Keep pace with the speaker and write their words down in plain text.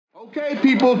Okay,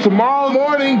 people, tomorrow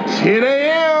morning, 10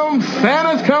 a.m.,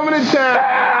 Santa's coming to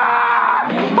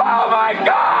town. Oh, my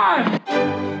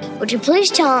God! Would you please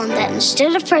tell him that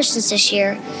instead of presents this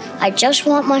year, I just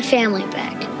want my family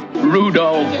back?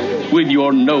 Rudolph, with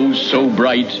your nose so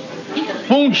bright,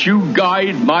 won't you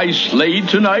guide my sleigh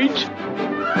tonight?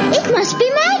 It must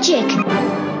be magic.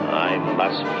 I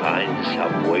must find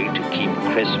some way to keep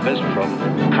Christmas from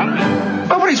coming.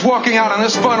 Nobody's walking out on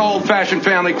this fun, old-fashioned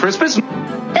family Christmas.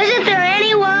 Isn't there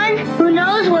anyone who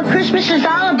knows what Christmas is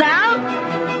all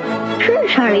about? Sure,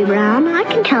 Charlie Brown. I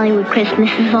can tell you what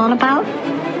Christmas is all about.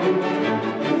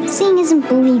 Seeing isn't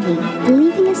believing.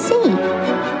 Believing is seeing.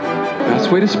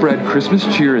 Best way to spread Christmas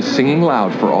cheer is singing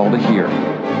loud for all to hear.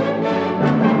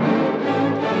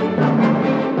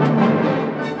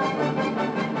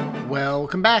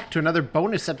 Welcome back to another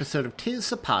bonus episode of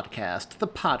 'Tis a Podcast, the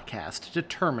podcast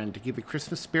determined to keep the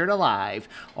Christmas spirit alive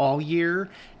all year,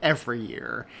 every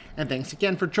year. And thanks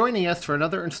again for joining us for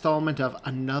another installment of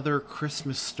Another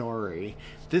Christmas Story.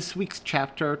 This week's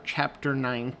chapter, Chapter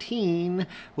 19,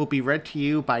 will be read to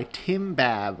you by Tim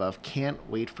Babb of Can't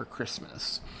Wait for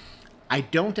Christmas. I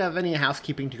don't have any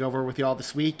housekeeping to go over with you all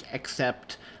this week,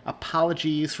 except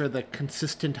apologies for the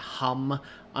consistent hum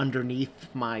underneath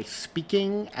my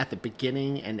speaking at the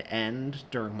beginning and end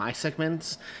during my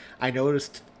segments. I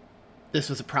noticed this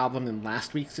was a problem in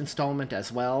last week's installment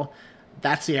as well.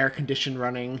 That's the air condition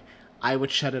running. I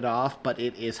would shut it off, but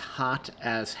it is hot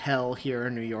as hell here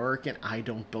in New York, and I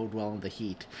don't bode well in the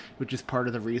heat, which is part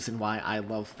of the reason why I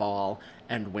love fall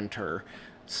and winter.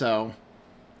 So,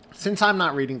 since I'm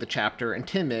not reading the chapter, and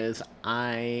Tim is,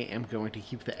 I am going to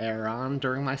keep the air on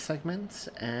during my segments,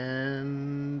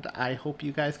 and I hope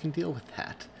you guys can deal with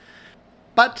that.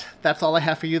 But that's all I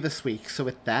have for you this week, so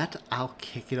with that, I'll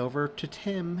kick it over to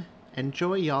Tim.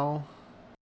 Enjoy, y'all.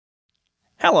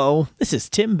 Hello, this is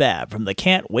Tim Babb from the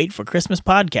Can't Wait for Christmas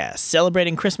podcast,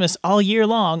 celebrating Christmas all year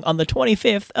long on the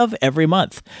 25th of every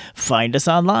month. Find us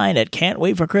online at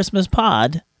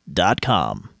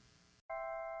can'twaitforchristmaspod.com.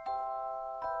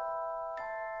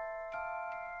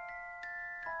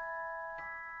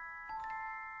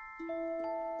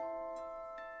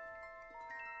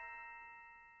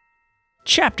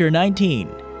 Chapter 19,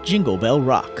 Jingle Bell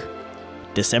Rock.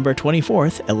 December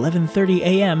 24th, 11:30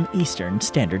 a.m. Eastern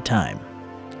Standard Time.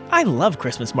 I love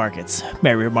Christmas markets,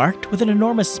 Mary remarked with an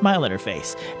enormous smile on her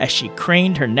face as she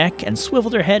craned her neck and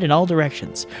swiveled her head in all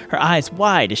directions, her eyes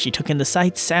wide as she took in the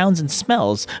sights, sounds, and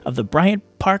smells of the Bryant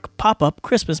Park pop-up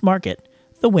Christmas market,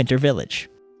 the Winter Village.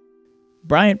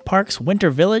 Bryant Park's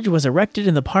Winter Village was erected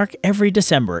in the park every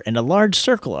December in a large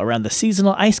circle around the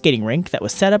seasonal ice skating rink that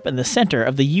was set up in the center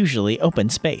of the usually open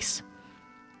space.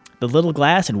 The little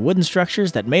glass and wooden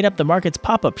structures that made up the market's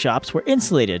pop-up shops were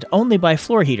insulated only by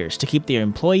floor heaters to keep their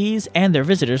employees and their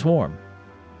visitors warm.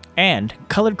 And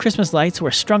colored Christmas lights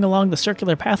were strung along the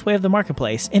circular pathway of the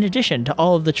marketplace in addition to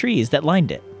all of the trees that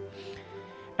lined it.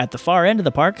 At the far end of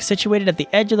the park, situated at the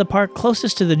edge of the park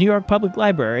closest to the New York Public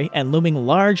Library and looming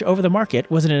large over the market,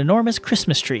 was an enormous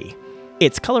Christmas tree,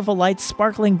 its colorful lights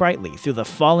sparkling brightly through the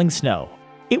falling snow.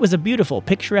 It was a beautiful,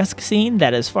 picturesque scene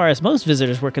that, as far as most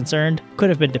visitors were concerned, could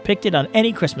have been depicted on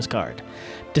any Christmas card.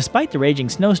 Despite the raging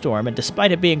snowstorm and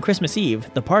despite it being Christmas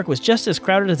Eve, the park was just as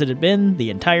crowded as it had been the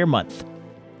entire month.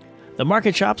 The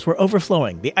market shops were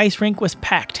overflowing, the ice rink was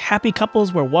packed, happy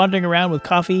couples were wandering around with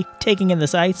coffee, taking in the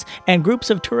sights, and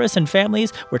groups of tourists and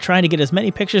families were trying to get as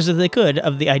many pictures as they could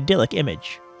of the idyllic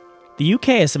image. The UK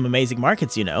has some amazing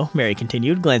markets, you know, Mary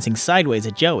continued, glancing sideways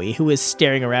at Joey, who was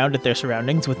staring around at their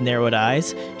surroundings with narrowed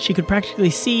eyes. She could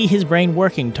practically see his brain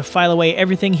working to file away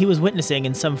everything he was witnessing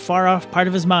in some far-off part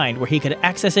of his mind where he could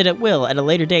access it at will at a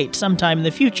later date sometime in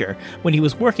the future when he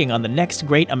was working on the next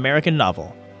great American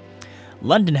novel.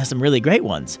 London has some really great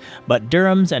ones, but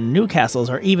Durham's and Newcastle's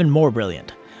are even more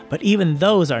brilliant. But even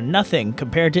those are nothing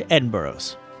compared to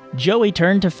Edinburgh's. Joey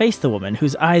turned to face the woman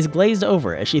whose eyes glazed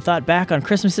over as she thought back on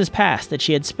Christmases past that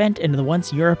she had spent in the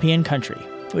once European country,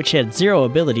 which she had zero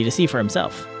ability to see for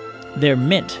himself. They're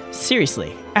mint.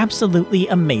 Seriously, absolutely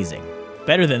amazing.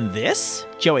 Better than this?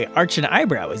 Joey arched an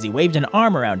eyebrow as he waved an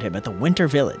arm around him at the Winter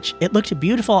Village. It looked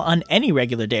beautiful on any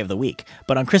regular day of the week,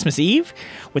 but on Christmas Eve,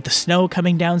 with the snow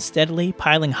coming down steadily,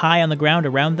 piling high on the ground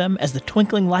around them as the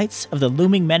twinkling lights of the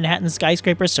looming Manhattan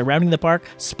skyscrapers surrounding the park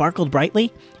sparkled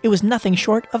brightly, it was nothing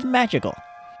short of magical.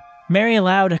 Mary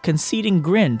allowed a conceding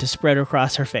grin to spread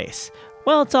across her face.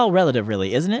 Well, it's all relative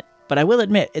really, isn't it? But I will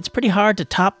admit, it's pretty hard to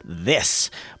top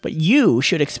this. But you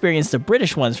should experience the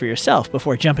British ones for yourself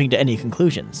before jumping to any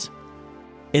conclusions.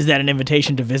 Is that an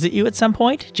invitation to visit you at some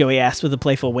point? Joey asked with a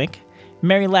playful wink.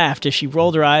 Mary laughed as she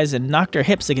rolled her eyes and knocked her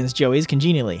hips against Joey's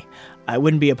congenially. I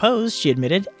wouldn't be opposed, she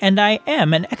admitted, and I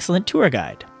am an excellent tour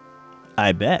guide.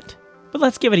 I bet. But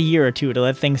let's give it a year or two to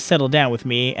let things settle down with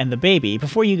me and the baby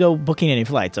before you go booking any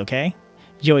flights, okay?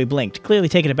 Joey blinked, clearly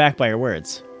taken aback by her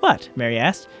words. What? Mary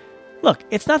asked. Look,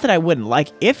 it's not that I wouldn't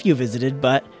like if you visited,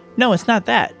 but... No, it's not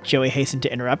that, Joey hastened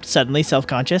to interrupt, suddenly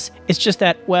self-conscious. It's just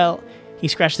that, well... He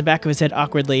scratched the back of his head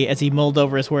awkwardly as he mulled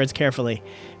over his words carefully.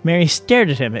 Mary stared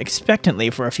at him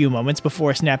expectantly for a few moments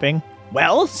before snapping,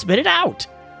 Well, spit it out!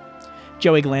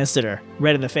 Joey glanced at her,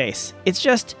 red in the face. It's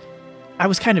just... I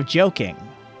was kind of joking.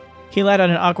 He let out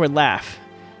an awkward laugh.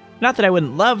 Not that I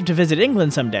wouldn't love to visit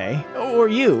England someday, or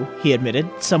you, he admitted,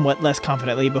 somewhat less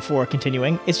confidently before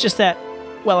continuing. It's just that,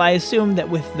 well, I assumed that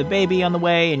with the baby on the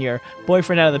way and your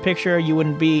boyfriend out of the picture, you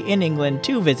wouldn't be in England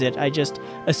to visit. I just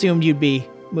assumed you'd be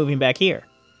moving back here.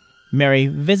 Mary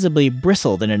visibly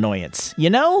bristled in annoyance. You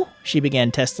know, she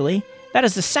began testily, that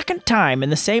is the second time in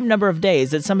the same number of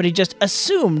days that somebody just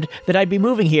assumed that I'd be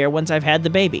moving here once I've had the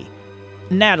baby.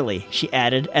 Natalie, she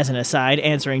added as an aside,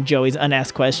 answering Joey's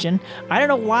unasked question, I don't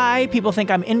know why people think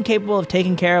I'm incapable of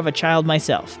taking care of a child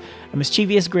myself. A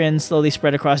mischievous grin slowly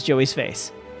spread across Joey's face.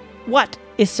 What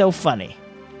is so funny?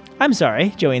 I'm sorry,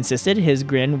 Joey insisted, his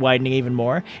grin widening even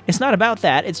more. It's not about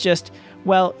that, it's just...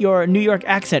 Well, your New York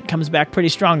accent comes back pretty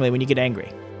strongly when you get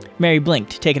angry. Mary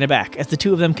blinked, taken aback, as the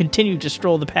two of them continued to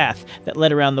stroll the path that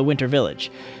led around the winter village.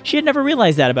 She had never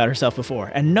realized that about herself before,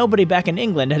 and nobody back in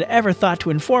England had ever thought to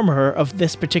inform her of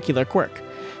this particular quirk.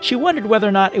 She wondered whether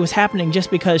or not it was happening just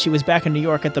because she was back in New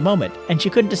York at the moment, and she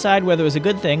couldn't decide whether it was a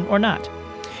good thing or not.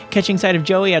 Catching sight of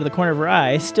Joey out of the corner of her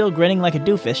eye, still grinning like a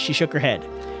doofus, she shook her head.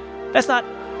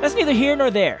 That's neither here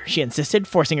nor there, she insisted,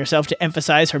 forcing herself to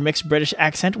emphasize her mixed British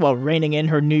accent while reining in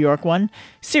her New York one.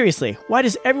 Seriously, why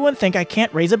does everyone think I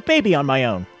can't raise a baby on my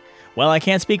own? Well, I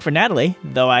can't speak for Natalie,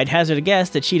 though I'd hazard a guess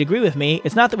that she'd agree with me.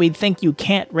 It's not that we'd think you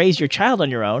can't raise your child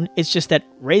on your own, it's just that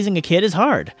raising a kid is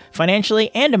hard, financially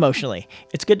and emotionally.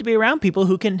 It's good to be around people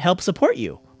who can help support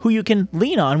you, who you can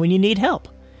lean on when you need help.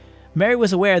 Mary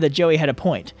was aware that Joey had a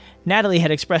point. Natalie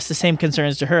had expressed the same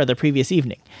concerns to her the previous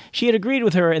evening. She had agreed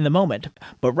with her in the moment,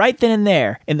 but right then and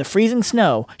there, in the freezing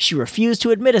snow, she refused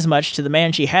to admit as much to the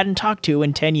man she hadn't talked to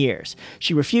in 10 years.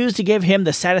 She refused to give him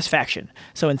the satisfaction.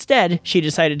 So instead, she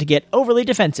decided to get overly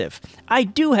defensive. I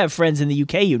do have friends in the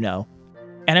UK, you know.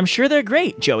 And I'm sure they're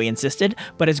great, Joey insisted,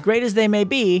 but as great as they may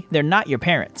be, they're not your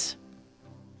parents.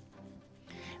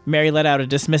 Mary let out a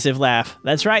dismissive laugh.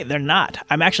 That's right, they're not.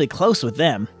 I'm actually close with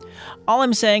them. All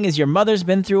I'm saying is your mother's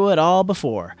been through it all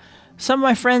before. Some of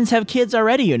my friends have kids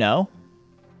already, you know.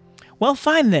 Well,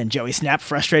 fine then, Joey snapped,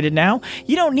 frustrated now.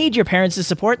 You don't need your parents'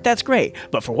 support, that's great.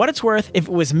 But for what it's worth, if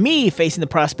it was me facing the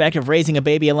prospect of raising a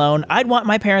baby alone, I'd want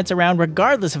my parents around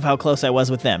regardless of how close I was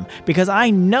with them. Because I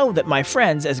know that my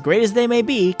friends, as great as they may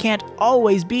be, can't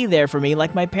always be there for me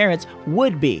like my parents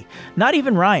would be. Not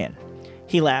even Ryan.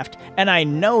 He laughed, and I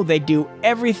know they'd do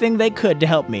everything they could to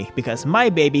help me, because my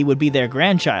baby would be their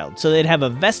grandchild, so they'd have a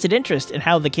vested interest in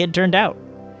how the kid turned out.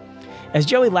 As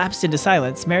Joey lapsed into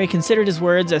silence, Mary considered his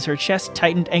words as her chest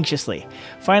tightened anxiously.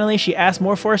 Finally, she asked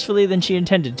more forcefully than she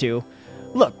intended to,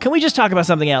 Look, can we just talk about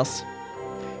something else?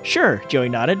 Sure, Joey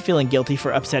nodded, feeling guilty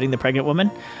for upsetting the pregnant woman.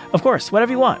 Of course,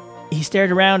 whatever you want. He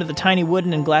stared around at the tiny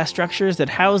wooden and glass structures that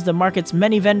housed the market's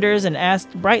many vendors and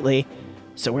asked brightly,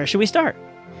 So where should we start?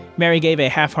 Mary gave a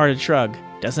half-hearted shrug.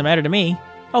 Doesn't matter to me.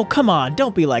 Oh, come on,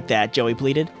 don't be like that, Joey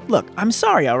pleaded. Look, I'm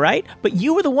sorry, all right? But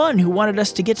you were the one who wanted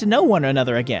us to get to know one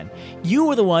another again. You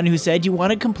were the one who said you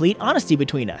wanted complete honesty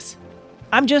between us.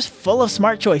 I'm just full of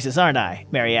smart choices, aren't I?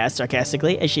 Mary asked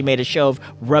sarcastically as she made a show of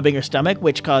rubbing her stomach,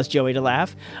 which caused Joey to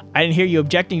laugh. I didn't hear you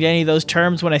objecting to any of those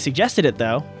terms when I suggested it,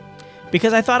 though.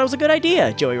 Because I thought it was a good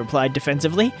idea, Joey replied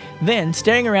defensively. Then,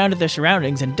 staring around at their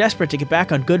surroundings and desperate to get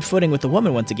back on good footing with the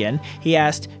woman once again, he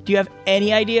asked, Do you have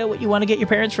any idea what you want to get your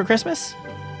parents for Christmas?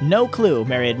 No clue,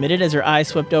 Mary admitted as her eyes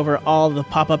swept over all the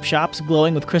pop-up shops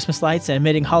glowing with Christmas lights and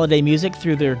emitting holiday music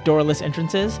through their doorless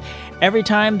entrances. Every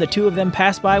time the two of them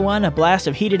passed by one, a blast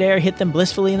of heated air hit them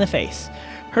blissfully in the face.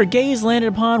 Her gaze landed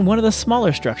upon one of the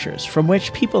smaller structures, from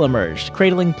which people emerged,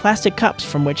 cradling plastic cups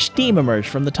from which steam emerged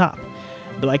from the top.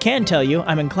 Though I can tell you,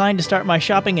 I'm inclined to start my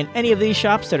shopping in any of these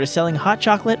shops that are selling hot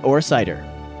chocolate or cider.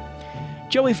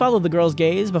 Joey followed the girl's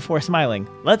gaze before smiling.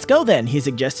 Let's go then, he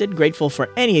suggested, grateful for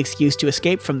any excuse to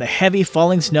escape from the heavy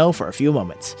falling snow for a few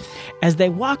moments. As they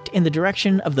walked in the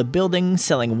direction of the building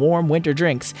selling warm winter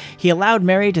drinks, he allowed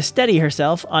Mary to steady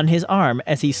herself on his arm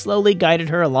as he slowly guided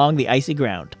her along the icy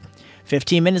ground.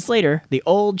 15 minutes later, the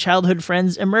old childhood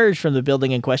friends emerged from the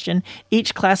building in question,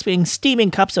 each clasping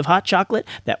steaming cups of hot chocolate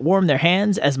that warmed their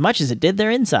hands as much as it did their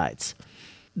insides.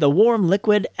 The warm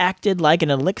liquid acted like an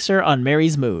elixir on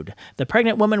Mary's mood. The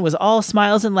pregnant woman was all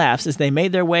smiles and laughs as they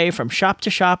made their way from shop to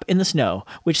shop in the snow,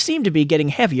 which seemed to be getting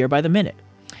heavier by the minute.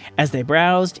 As they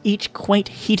browsed each quaint,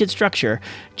 heated structure,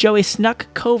 Joey snuck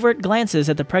covert glances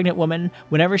at the pregnant woman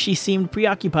whenever she seemed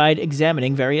preoccupied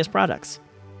examining various products.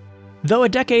 Though a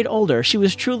decade older, she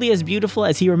was truly as beautiful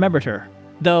as he remembered her,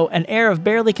 though an air of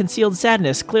barely concealed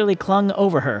sadness clearly clung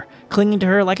over her, clinging to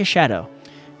her like a shadow.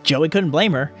 Joey couldn't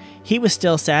blame her. He was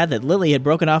still sad that Lily had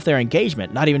broken off their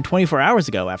engagement not even 24 hours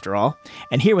ago, after all,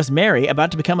 and here was Mary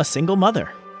about to become a single mother.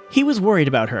 He was worried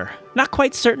about her, not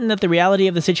quite certain that the reality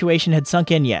of the situation had sunk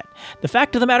in yet. The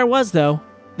fact of the matter was, though,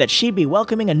 that she'd be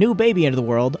welcoming a new baby into the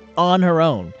world on her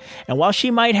own, and while she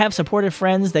might have supportive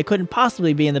friends, they couldn't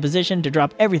possibly be in the position to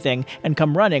drop everything and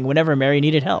come running whenever Mary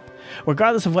needed help,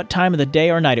 regardless of what time of the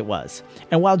day or night it was.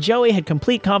 And while Joey had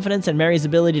complete confidence in Mary's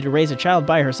ability to raise a child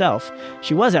by herself,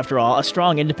 she was, after all, a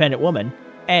strong, independent woman,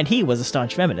 and he was a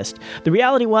staunch feminist. The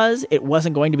reality was, it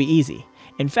wasn't going to be easy.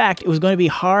 In fact, it was going to be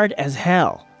hard as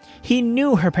hell. He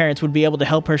knew her parents would be able to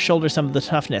help her shoulder some of the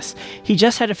toughness. He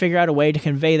just had to figure out a way to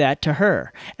convey that to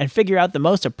her, and figure out the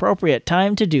most appropriate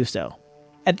time to do so.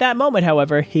 At that moment,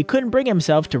 however, he couldn't bring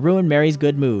himself to ruin Mary's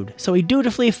good mood, so he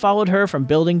dutifully followed her from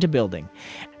building to building.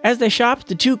 As they shopped,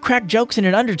 the two cracked jokes in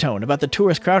an undertone about the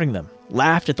tourists crowding them,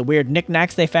 laughed at the weird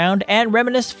knickknacks they found, and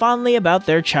reminisced fondly about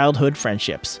their childhood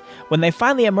friendships. When they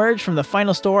finally emerged from the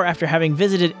final store after having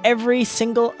visited every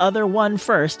single other one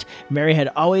first, Mary had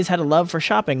always had a love for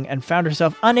shopping and found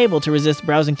herself unable to resist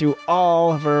browsing through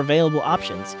all of her available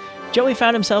options. Joey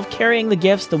found himself carrying the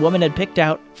gifts the woman had picked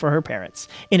out for her parents,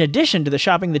 in addition to the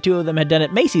shopping the two of them had done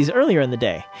at Macy's earlier in the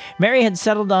day. Mary had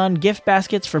settled on gift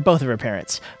baskets for both of her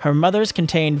parents. Her mother's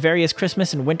contained various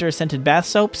Christmas and winter-scented bath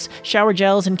soaps, shower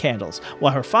gels, and candles,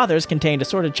 while her father's contained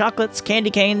assorted chocolates,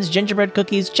 candy canes, gingerbread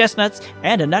cookies, chestnuts,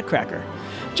 and a nutcracker.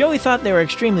 Joey thought they were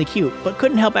extremely cute, but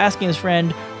couldn't help asking his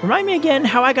friend, "Remind me again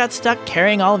how I got stuck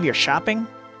carrying all of your shopping?"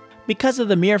 "Because of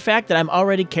the mere fact that I'm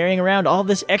already carrying around all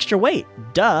this extra weight.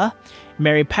 Duh."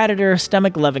 Mary patted her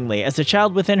stomach lovingly as the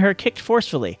child within her kicked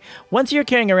forcefully. "Once you're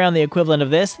carrying around the equivalent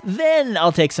of this, then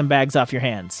I'll take some bags off your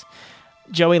hands."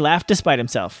 Joey laughed despite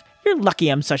himself. "You're lucky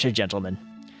I'm such a gentleman."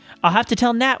 "I'll have to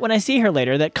tell Nat when I see her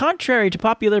later that contrary to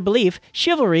popular belief,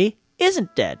 chivalry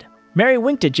isn't dead." Mary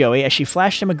winked at Joey as she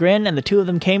flashed him a grin, and the two of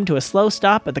them came to a slow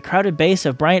stop at the crowded base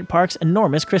of Bryant Park's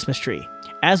enormous Christmas tree.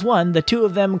 As one, the two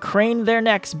of them craned their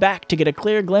necks back to get a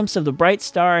clear glimpse of the bright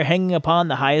star hanging upon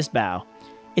the highest bough.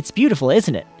 "It's beautiful,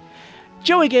 isn't it?"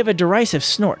 Joey gave a derisive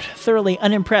snort, thoroughly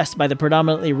unimpressed by the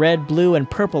predominantly red, blue, and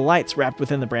purple lights wrapped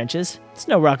within the branches. "It's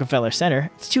no Rockefeller Center.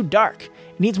 It's too dark.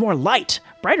 It needs more light,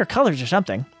 brighter colors or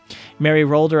something." Mary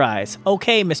rolled her eyes.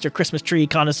 "Okay, Mr. Christmas tree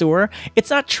connoisseur. It's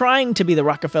not trying to be the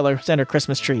Rockefeller Center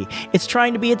Christmas tree. It's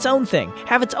trying to be its own thing,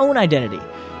 have its own identity."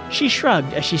 She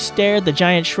shrugged as she stared the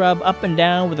giant shrub up and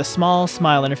down with a small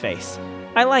smile on her face.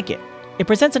 "I like it. It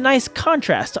presents a nice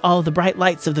contrast to all of the bright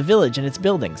lights of the village and its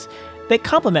buildings. They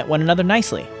complement one another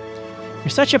nicely." "You're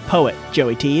such a poet,"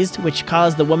 Joey teased, which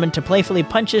caused the woman to playfully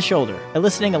punch his shoulder,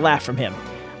 eliciting a laugh from him.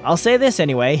 "I'll say this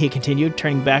anyway," he continued,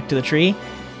 turning back to the tree.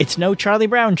 "It's no Charlie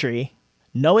Brown tree."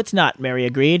 "No, it's not," Mary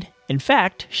agreed. In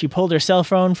fact, she pulled her cell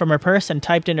phone from her purse and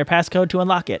typed in her passcode to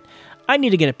unlock it. "I need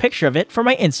to get a picture of it for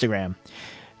my Instagram."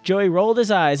 Joey rolled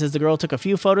his eyes as the girl took a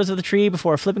few photos of the tree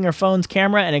before flipping her phone's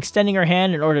camera and extending her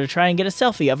hand in order to try and get a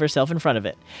selfie of herself in front of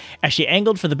it. As she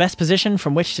angled for the best position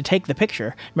from which to take the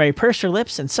picture, Mary pursed her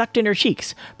lips and sucked in her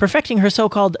cheeks, perfecting her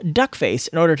so-called duck face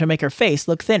in order to make her face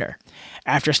look thinner.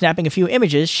 After snapping a few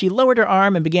images, she lowered her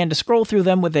arm and began to scroll through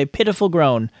them with a pitiful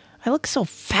groan. "I look so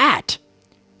fat."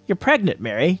 "You're pregnant,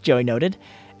 Mary," Joey noted.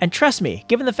 "And trust me,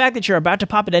 given the fact that you're about to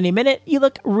pop at any minute, you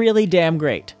look really damn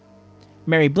great."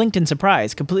 Mary blinked in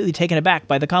surprise, completely taken aback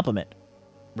by the compliment.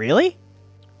 "Really?"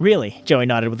 "Really," Joey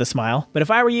nodded with a smile. "But if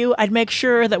I were you, I'd make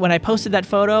sure that when I posted that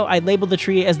photo, I'd label the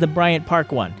tree as the Bryant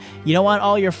Park one. You don't want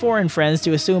all your foreign friends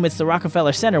to assume it's the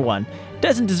Rockefeller Center one. It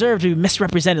doesn't deserve to be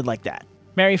misrepresented like that."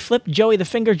 Mary flipped Joey the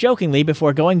finger jokingly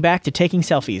before going back to taking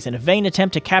selfies in a vain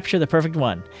attempt to capture the perfect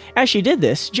one. As she did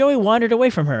this, Joey wandered away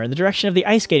from her in the direction of the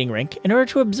ice skating rink in order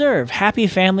to observe happy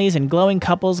families and glowing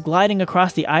couples gliding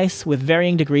across the ice with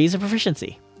varying degrees of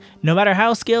proficiency. No matter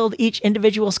how skilled each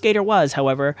individual skater was,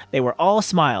 however, they were all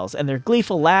smiles, and their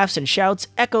gleeful laughs and shouts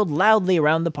echoed loudly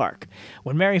around the park.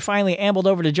 When Mary finally ambled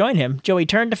over to join him, Joey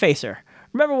turned to face her.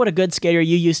 "Remember what a good skater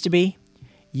you used to be?"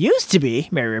 "Used to be?"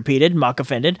 Mary repeated,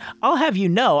 mock-offended. "I'll have you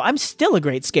know, I'm still a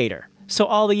great skater." "So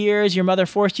all the years your mother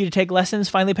forced you to take lessons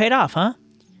finally paid off, huh?"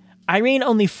 "Irene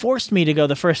only forced me to go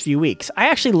the first few weeks. I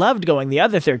actually loved going the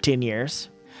other 13 years.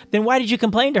 "Then why did you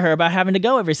complain to her about having to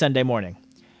go every Sunday morning?"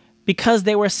 Because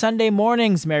they were Sunday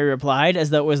mornings, Mary replied, as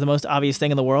though it was the most obvious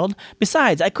thing in the world.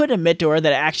 Besides, I couldn't admit to her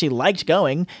that I actually liked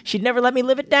going. She'd never let me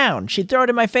live it down. She'd throw it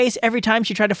in my face every time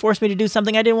she tried to force me to do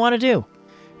something I didn't want to do.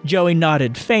 Joey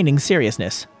nodded, feigning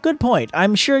seriousness. Good point.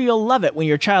 I'm sure you'll love it when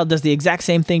your child does the exact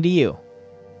same thing to you.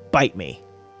 Bite me.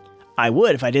 I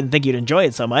would if I didn't think you'd enjoy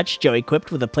it so much, Joey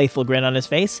quipped with a playful grin on his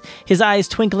face, his eyes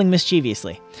twinkling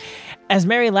mischievously. As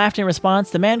Mary laughed in response,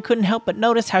 the man couldn't help but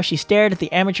notice how she stared at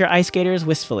the amateur ice skaters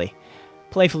wistfully.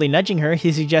 Playfully nudging her,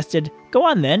 he suggested, Go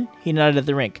on then, he nodded at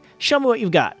the rink. Show me what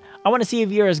you've got. I want to see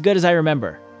if you're as good as I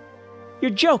remember.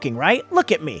 You're joking, right?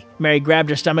 Look at me. Mary grabbed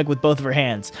her stomach with both of her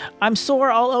hands. I'm sore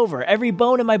all over. Every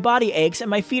bone in my body aches, and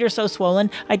my feet are so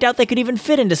swollen, I doubt they could even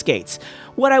fit into skates.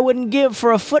 What I wouldn't give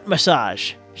for a foot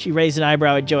massage. She raised an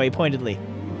eyebrow at Joey pointedly.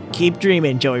 Keep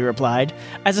dreaming, Joey replied.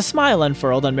 As a smile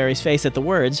unfurled on Mary's face at the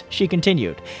words, she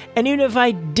continued. And even if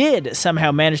I did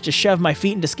somehow manage to shove my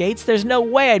feet into skates, there's no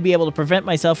way I'd be able to prevent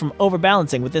myself from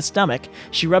overbalancing with this stomach.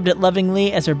 She rubbed it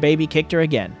lovingly as her baby kicked her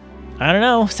again. I don't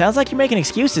know, sounds like you're making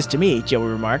excuses to me, Joey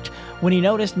remarked. When he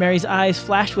noticed Mary's eyes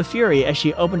flashed with fury as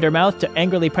she opened her mouth to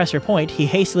angrily press her point, he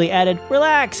hastily added,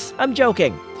 Relax, I'm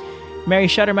joking. Mary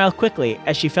shut her mouth quickly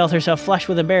as she felt herself flush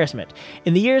with embarrassment.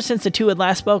 In the years since the two had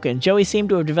last spoken, Joey seemed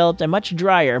to have developed a much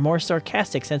drier, more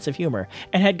sarcastic sense of humor,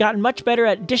 and had gotten much better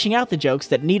at dishing out the jokes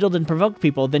that needled and provoked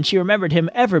people than she remembered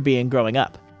him ever being growing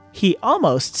up. He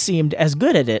almost seemed as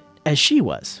good at it as she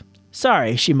was.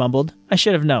 Sorry, she mumbled. I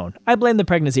should have known. I blame the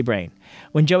pregnancy brain.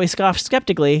 When Joey scoffed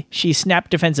skeptically, she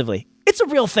snapped defensively. It's a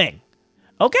real thing.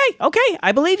 Okay,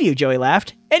 I believe you, Joey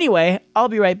laughed. Anyway, I'll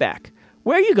be right back.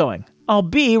 Where are you going? I'll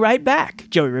be right back,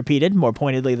 Joey repeated, more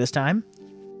pointedly this time.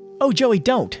 Oh, Joey,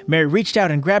 don't. Mary reached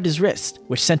out and grabbed his wrist,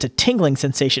 which sent a tingling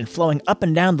sensation flowing up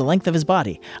and down the length of his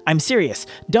body. I'm serious.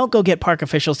 Don't go get park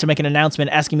officials to make an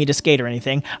announcement asking me to skate or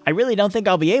anything. I really don't think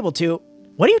I'll be able to.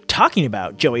 What are you talking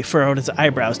about? Joey furrowed his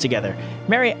eyebrows together.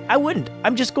 Mary, I wouldn't.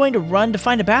 I'm just going to run to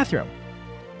find a bathroom.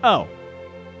 Oh.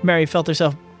 Mary felt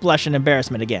herself blush in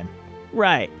embarrassment again.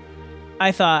 Right.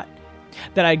 I thought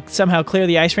that I'd somehow clear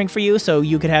the ice rink for you so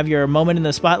you could have your moment in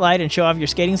the spotlight and show off your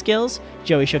skating skills?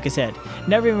 Joey shook his head.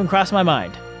 Never even crossed my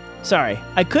mind. Sorry,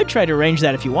 I could try to arrange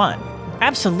that if you want.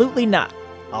 Absolutely not.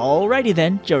 Alrighty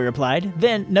then, Joey replied,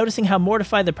 then, noticing how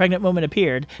mortified the pregnant woman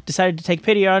appeared, decided to take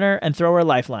pity on her and throw her a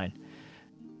lifeline.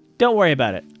 Don't worry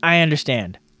about it. I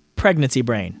understand. Pregnancy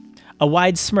brain. A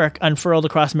wide smirk unfurled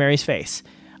across Mary's face.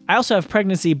 I also have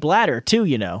pregnancy bladder too,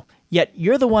 you know. Yet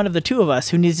you're the one of the two of us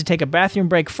who needs to take a bathroom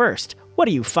break first. What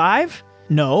are you, 5?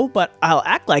 No, but I'll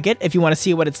act like it if you want to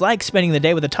see what it's like spending the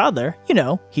day with a toddler. You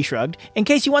know, he shrugged, in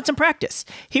case you want some practice.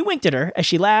 He winked at her as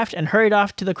she laughed and hurried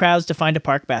off to the crowds to find a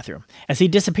park bathroom. As he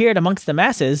disappeared amongst the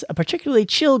masses, a particularly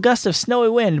chill gust of snowy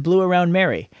wind blew around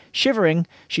Mary. Shivering,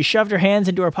 she shoved her hands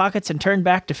into her pockets and turned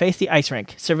back to face the ice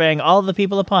rink, surveying all of the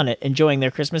people upon it enjoying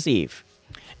their Christmas Eve.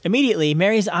 Immediately,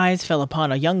 Mary's eyes fell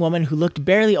upon a young woman who looked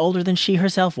barely older than she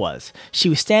herself was. She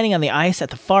was standing on the ice at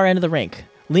the far end of the rink,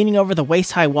 leaning over the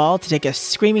waist-high wall to take a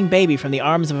screaming baby from the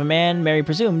arms of a man Mary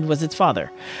presumed was its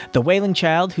father. The wailing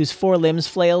child, whose 4 limbs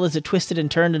flailed as it twisted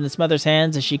and turned in its mother's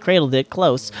hands as she cradled it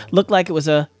close, looked like it was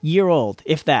a year old,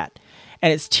 if that,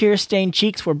 and its tear-stained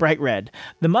cheeks were bright red.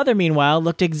 The mother, meanwhile,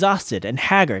 looked exhausted and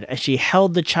haggard as she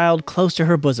held the child close to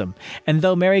her bosom, and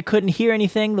though Mary couldn't hear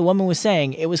anything the woman was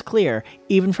saying, it was clear,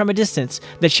 even from a distance,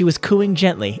 that she was cooing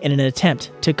gently in an attempt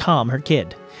to calm her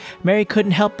kid. Mary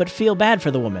couldn't help but feel bad for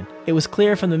the woman. It was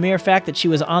clear from the mere fact that she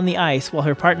was on the ice while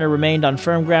her partner remained on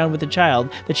firm ground with the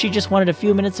child that she just wanted a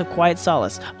few minutes of quiet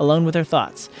solace, alone with her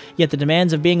thoughts. Yet the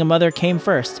demands of being a mother came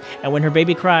first, and when her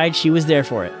baby cried, she was there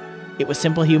for it. It was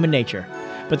simple human nature.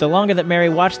 But the longer that Mary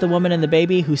watched the woman and the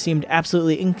baby, who seemed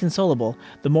absolutely inconsolable,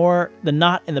 the more the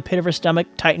knot in the pit of her stomach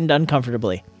tightened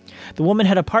uncomfortably. The woman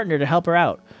had a partner to help her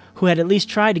out, who had at least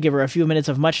tried to give her a few minutes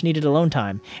of much-needed alone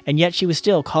time, and yet she was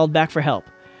still called back for help.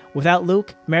 Without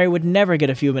Luke, Mary would never get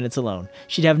a few minutes alone.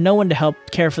 She'd have no one to help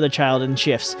care for the child in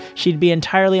shifts. She'd be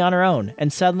entirely on her own,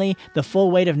 and suddenly, the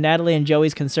full weight of Natalie and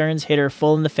Joey's concerns hit her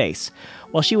full in the face.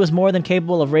 While she was more than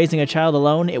capable of raising a child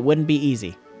alone, it wouldn't be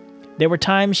easy. There were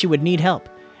times she would need help,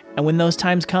 and when those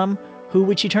times come, who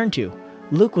would she turn to?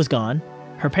 Luke was gone.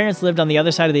 Her parents lived on the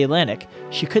other side of the Atlantic.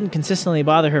 She couldn't consistently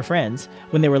bother her friends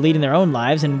when they were leading their own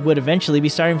lives and would eventually be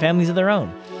starting families of their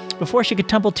own. Before she could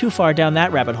tumble too far down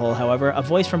that rabbit hole, however, a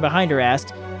voice from behind her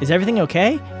asked, "Is everything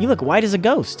okay? You look white as a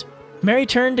ghost." Mary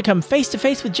turned to come face to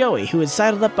face with Joey, who had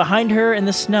sidled up behind her in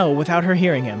the snow without her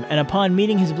hearing him, and upon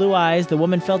meeting his blue eyes, the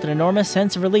woman felt an enormous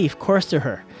sense of relief course through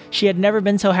her. She had never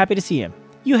been so happy to see him.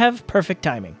 "You have perfect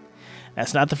timing."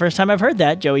 "That's not the first time I've heard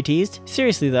that," Joey teased.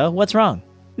 "Seriously, though, what's wrong?"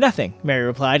 Nothing, Mary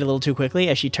replied a little too quickly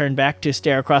as she turned back to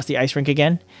stare across the ice rink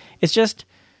again. It's just,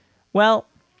 well,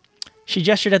 she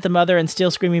gestured at the mother and still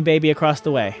screaming baby across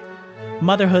the way.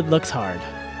 Motherhood looks hard.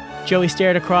 Joey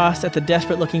stared across at the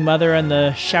desperate-looking mother and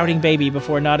the shouting baby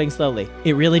before nodding slowly.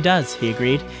 It really does, he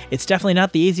agreed. It's definitely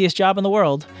not the easiest job in the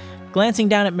world. Glancing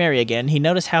down at Mary again, he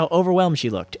noticed how overwhelmed she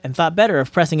looked, and thought better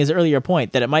of pressing his earlier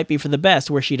point that it might be for the best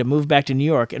were she to move back to New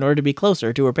York in order to be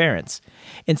closer to her parents.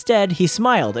 Instead, he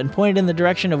smiled and pointed in the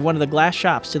direction of one of the glass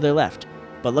shops to their left.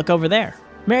 But look over there.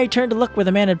 Mary turned to look where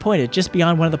the man had pointed just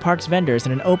beyond one of the park's vendors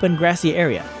in an open, grassy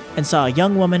area, and saw a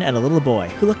young woman and a little boy,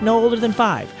 who looked no older than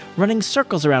 5, running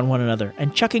circles around one another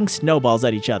and chucking snowballs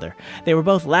at each other. They were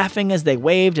both laughing as they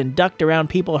waved and ducked around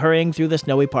people hurrying through the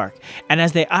snowy park, and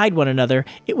as they eyed one another,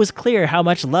 it was clear how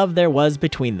much love there was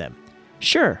between them.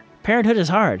 Sure, parenthood is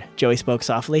hard, Joey spoke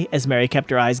softly as Mary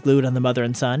kept her eyes glued on the mother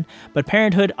and son, but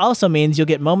parenthood also means you'll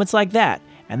get moments like that,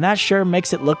 and that sure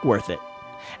makes it look worth it.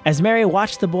 As Mary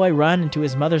watched the boy run into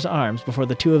his mother's arms before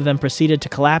the two of them proceeded to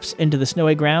collapse into the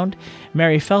snowy ground,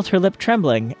 Mary felt her lip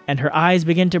trembling and her eyes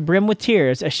begin to brim with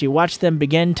tears as she watched them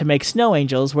begin to make snow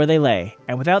angels where they lay,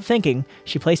 and without thinking,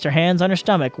 she placed her hands on her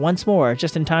stomach once more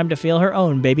just in time to feel her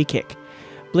own baby kick.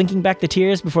 Blinking back the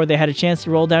tears before they had a chance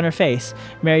to roll down her face,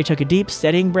 Mary took a deep,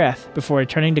 steadying breath before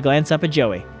returning to glance up at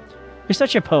Joey. "You're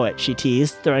such a poet," she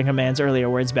teased, throwing her man's earlier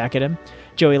words back at him.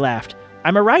 Joey laughed.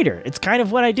 "I'm a writer. It's kind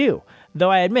of what I do. Though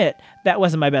I admit, that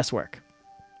wasn't my best work."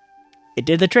 "It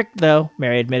did the trick, though,"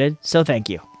 Mary admitted, "so thank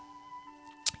you."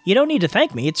 "You don't need to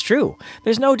thank me, it's true.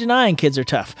 There's no denying kids are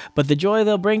tough, but the joy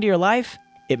they'll bring to your life,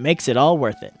 it makes it all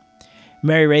worth it."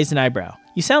 Mary raised an eyebrow.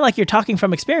 "You sound like you're talking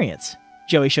from experience."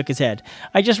 Joey shook his head.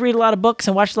 "I just read a lot of books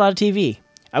and watch a lot of TV.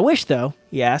 I wish, though,"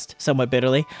 he asked, somewhat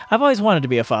bitterly, "I've always wanted to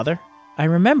be a father." "I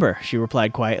remember," she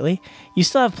replied quietly. "You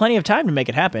still have plenty of time to make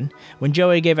it happen." When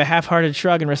Joey gave a half-hearted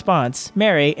shrug in response,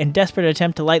 Mary, in desperate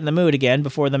attempt to lighten the mood again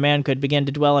before the man could begin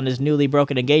to dwell on his newly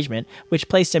broken engagement, which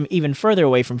placed him even further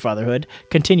away from fatherhood,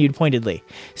 continued pointedly,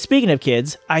 "Speaking of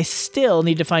kids, I still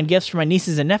need to find gifts for my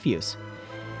nieces and nephews."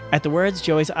 At the words,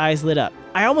 Joey's eyes lit up.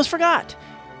 "I almost forgot!"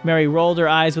 Mary rolled her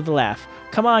eyes with a laugh.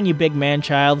 "Come on, you big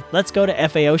man-child. Let's go to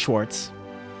FAO Schwartz."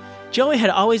 Joey had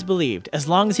always believed, as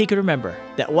long as he could remember,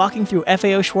 that walking through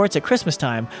FAO Schwartz at Christmas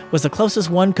time was the closest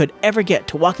one could ever get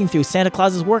to walking through Santa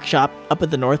Claus's workshop up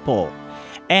at the North Pole.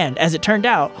 And, as it turned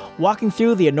out, walking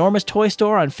through the enormous toy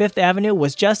store on 5th Avenue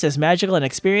was just as magical an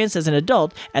experience as an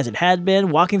adult as it had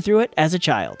been walking through it as a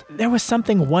child. There was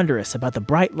something wondrous about the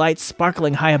bright lights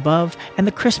sparkling high above and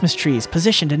the Christmas trees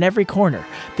positioned in every corner,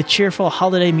 the cheerful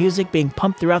holiday music being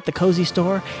pumped throughout the cozy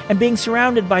store, and being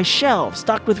surrounded by shelves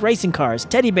stocked with racing cars,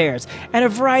 teddy bears, and a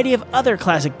variety of other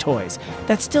classic toys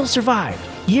that still survived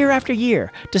year after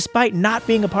year, despite not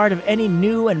being a part of any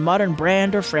new and modern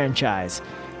brand or franchise.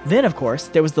 Then, of course,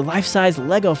 there was the life-size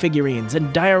Lego figurines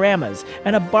and dioramas,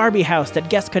 and a Barbie house that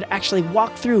guests could actually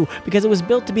walk through because it was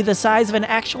built to be the size of an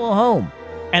actual home.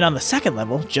 And on the second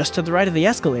level, just to the right of the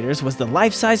escalators, was the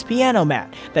life-size piano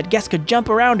mat that guests could jump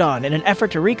around on in an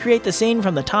effort to recreate the scene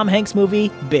from the Tom Hanks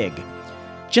movie, Big.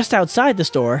 Just outside the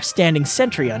store, standing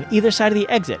sentry on either side of the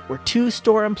exit, were 2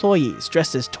 store employees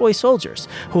dressed as toy soldiers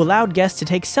who allowed guests to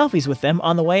take selfies with them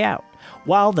on the way out,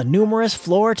 while the numerous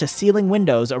floor-to-ceiling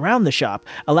windows around the shop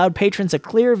allowed patrons a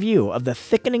clear view of the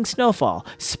thickening snowfall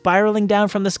spiraling down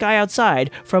from the sky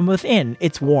outside from within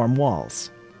its warm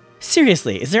walls.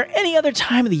 "Seriously, is there any other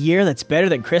time of the year that's better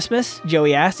than Christmas?"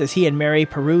 Joey asked as he and Mary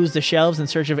perused the shelves in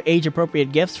search of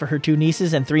age-appropriate gifts for her 2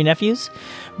 nieces and 3 nephews.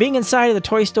 Being inside of the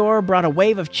toy store brought a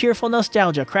wave of cheerful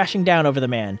nostalgia crashing down over the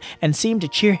man and seemed to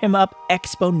cheer him up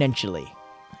exponentially.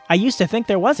 "I used to think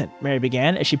there wasn't," Mary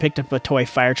began as she picked up a toy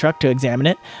fire truck to examine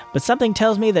it, "but something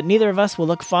tells me that neither of us will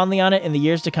look fondly on it in the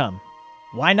years to come."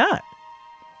 "Why not?"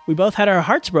 "We both had our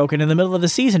hearts broken in the middle of the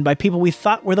season by people we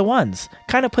thought were the ones.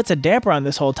 Kind of puts a damper on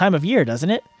this whole time of year, doesn't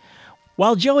it?"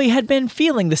 While Joey had been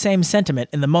feeling the same sentiment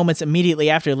in the moments immediately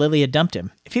after Lily had dumped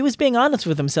him, if he was being honest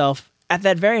with himself, at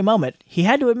that very moment, he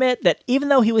had to admit that even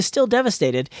though he was still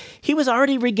devastated, he was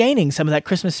already regaining some of that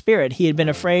Christmas spirit he had been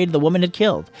afraid the woman had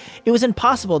killed. It was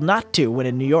impossible not to when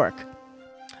in New York.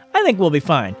 "I think we'll be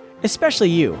fine. Especially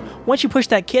you. Once you push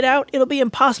that kid out, it'll be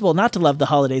impossible not to love the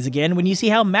holidays again when you see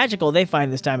how magical they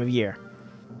find this time of year."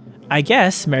 "I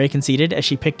guess," Mary conceded as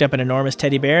she picked up an enormous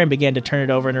teddy bear and began to turn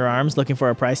it over in her arms looking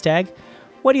for a price tag.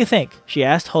 "What do you think?" she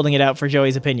asked, holding it out for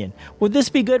Joey's opinion. "Would this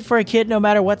be good for a kid no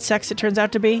matter what sex it turns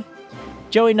out to be?"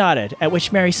 Joey nodded, at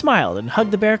which Mary smiled and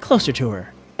hugged the bear closer to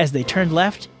her, as they turned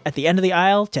left at the end of the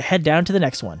aisle to head down to the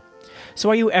next one.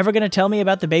 "So are you ever going to tell me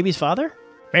about the baby's father?"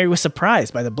 Mary was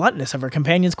surprised by the bluntness of her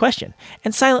companion's question,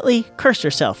 and silently cursed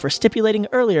herself for stipulating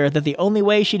earlier that the only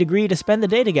way she'd agree to spend the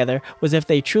day together was if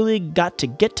they truly got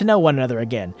to know one another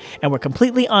again, and were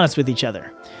completely honest with each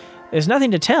other. There's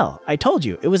nothing to tell. I told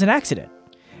you, it was an accident.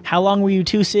 How long were you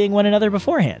two seeing one another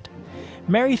beforehand?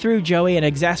 Mary threw Joey an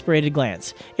exasperated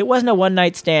glance. It wasn't a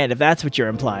one-night stand, if that's what you're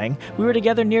implying. We were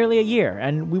together nearly a year,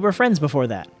 and we were friends before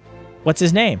that. What's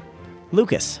his name?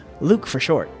 Lucas. Luke for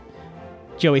short.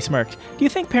 Joey smirked. Do you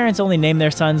think parents only name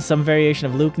their sons some variation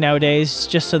of Luke nowadays,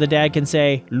 just so the dad can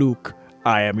say, Luke,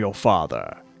 I am your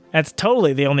father? That's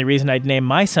totally the only reason I'd name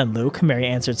my son Luke, Mary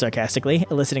answered sarcastically,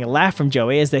 eliciting a laugh from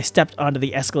Joey as they stepped onto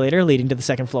the escalator leading to the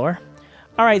second floor.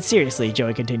 Alright, seriously,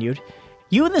 Joey continued.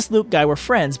 You and this Luke guy were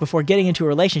friends before getting into a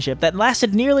relationship that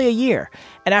lasted nearly a year,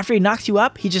 and after he knocks you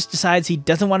up, he just decides he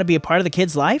doesn't want to be a part of the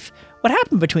kid's life? What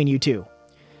happened between you two?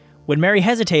 When Mary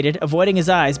hesitated, avoiding his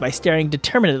eyes by staring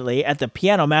determinedly at the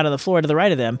piano mat on the floor to the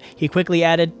right of them, he quickly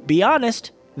added, Be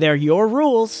honest, they're your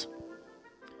rules.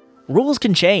 Rules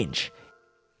can change.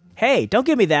 Hey, don't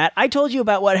give me that. I told you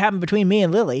about what happened between me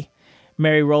and Lily.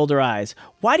 Mary rolled her eyes.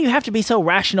 Why do you have to be so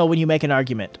rational when you make an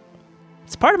argument?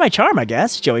 It's part of my charm, I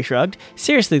guess, Joey shrugged.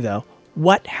 Seriously, though,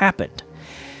 what happened?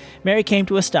 Mary came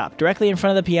to a stop directly in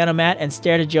front of the piano mat and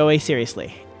stared at Joey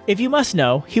seriously. If you must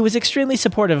know, he was extremely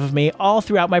supportive of me all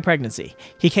throughout my pregnancy.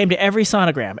 He came to every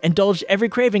sonogram, indulged every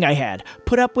craving I had,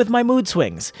 put up with my mood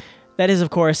swings. That is,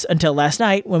 of course, until last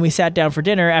night when we sat down for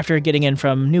dinner after getting in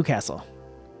from Newcastle.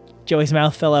 Joey's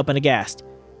mouth fell open aghast.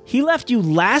 He left you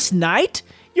last night?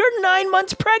 You're 9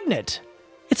 months pregnant!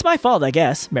 It's my fault, I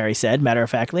guess, Mary said,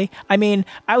 matter-of-factly. I mean,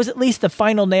 I was at least the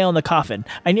final nail in the coffin.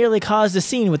 I nearly caused a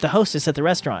scene with the hostess at the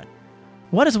restaurant.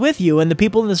 What is with you and the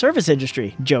people in the service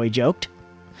industry? Joey joked.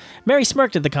 Mary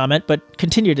smirked at the comment, but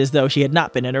continued as though she had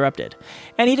not been interrupted.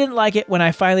 And he didn't like it when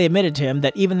I finally admitted to him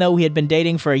that even though we had been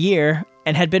dating for a year,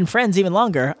 and had been friends even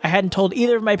longer, I hadn't told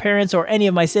either of my parents or any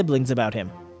of my siblings about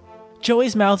him.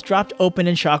 Joey's mouth dropped open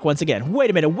in shock once again.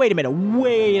 Wait a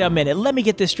minute, let me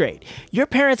get this straight. Your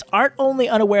parents aren't only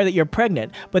unaware that you're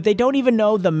pregnant, but they don't even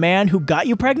know the man who got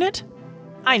you pregnant?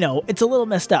 I know, it's a little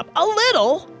messed up. A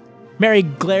little? Mary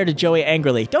glared at Joey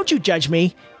angrily. Don't you judge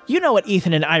me. You know what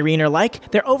Ethan and Irene are like.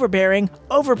 They're overbearing,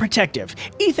 overprotective.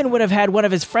 Ethan would have had one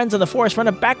of his friends on the force run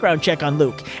a background check on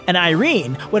Luke, and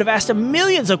Irene would have asked him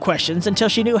millions of questions until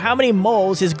she knew how many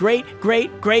moles his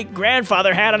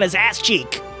great-great-great-grandfather had on his ass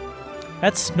cheek.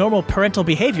 That's normal parental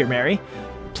behavior, Mary.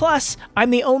 Plus,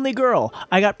 I'm the only girl.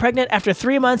 I got pregnant after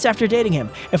 3 months after dating him.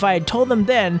 If I had told them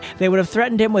then, they would have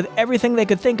threatened him with everything they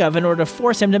could think of in order to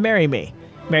force him to marry me.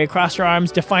 Mary crossed her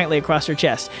arms defiantly across her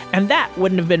chest, and that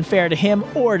wouldn't have been fair to him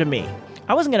or to me.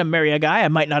 I wasn't going to marry a guy I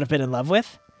might not have been in love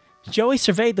with. Joey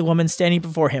surveyed the woman standing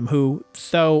before him who,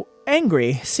 though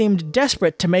angry, seemed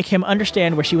desperate to make him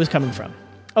understand where she was coming from.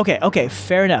 Okay,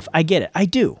 fair enough. I get it. I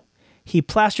do. He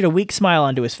plastered a weak smile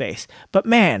onto his face. But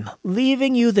man,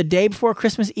 leaving you the day before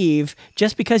Christmas Eve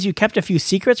just because you kept a few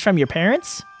secrets from your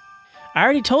parents? I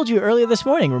already told you earlier this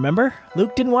morning, remember?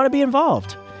 Luke didn't want to be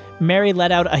involved. Mary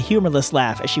let out a humorless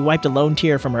laugh as she wiped a lone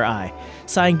tear from her eye.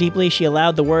 Sighing deeply, she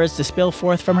allowed the words to spill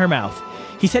forth from her mouth.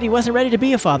 He said he wasn't ready to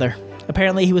be a father.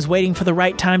 Apparently he was waiting for the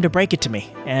right time to break it to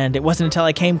me, and it wasn't until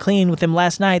I came clean with him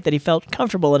last night that he felt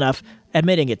comfortable enough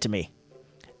admitting it to me.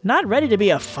 Not ready to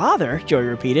be a father, Joey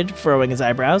repeated, furrowing his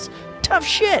eyebrows. Tough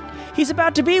shit. He's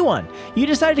about to be one. You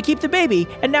decided to keep the baby,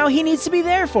 and now he needs to be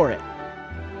there for it.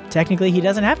 Technically, he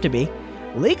doesn't have to be.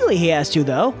 Legally, he has to,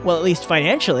 though. Well, at least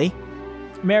financially.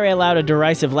 Mary allowed a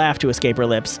derisive laugh to escape her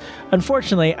lips.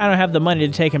 Unfortunately, I don't have the money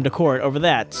to take him to court over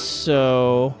that,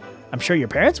 so... I'm sure your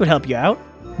parents would help you out.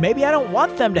 Maybe I don't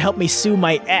want them to help me sue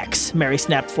my ex, Mary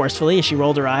snapped forcefully as she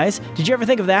rolled her eyes. Did you ever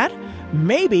think of that?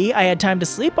 Maybe I had time to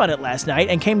sleep on it last night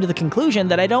and came to the conclusion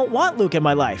that I don't want Luke in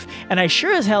my life, and I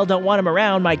sure as hell don't want him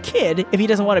around my kid if he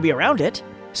doesn't want to be around it.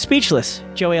 Speechless,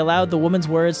 Joey allowed the woman's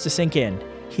words to sink in.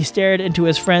 He stared into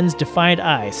his friend's defiant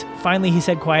eyes. Finally, he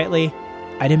said quietly,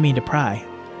 I didn't mean to pry.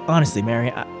 Honestly,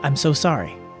 Mary, I'm so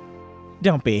sorry.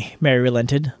 Don't be, Mary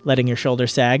relented, letting her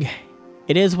shoulders sag.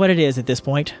 It is what it is at this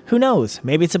point. Who knows?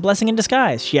 Maybe it's a blessing in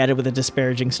disguise, she added with a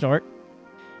disparaging snort.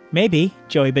 Maybe,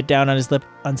 Joey bit down on his lip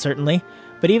uncertainly,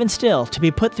 but even still, to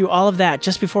be put through all of that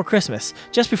just before Christmas,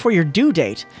 just before your due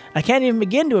date, I can't even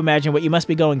begin to imagine what you must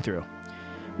be going through.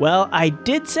 Well, I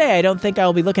did say I don't think I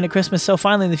will be looking at Christmas so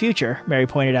fondly in the future, Mary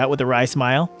pointed out with a wry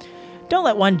smile. Don't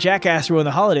let one jackass ruin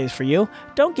the holidays for you.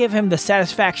 Don't give him the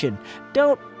satisfaction.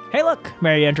 Don't... Hey look,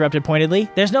 Mary interrupted pointedly.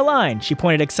 There's no line. She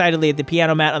pointed excitedly at the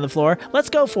piano mat on the floor. Let's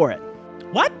go for it.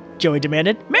 What? Joey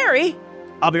demanded. Mary!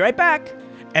 I'll be right back.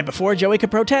 And before Joey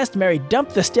could protest, Mary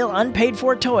dumped the still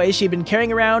unpaid-for toys she'd been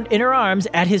carrying around in her arms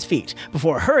at his feet,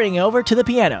 before hurrying over to the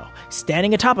piano.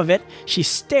 Standing atop of it, she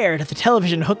stared at the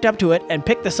television hooked up to it and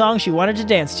picked the song she wanted to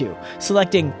dance to,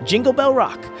 selecting Jingle Bell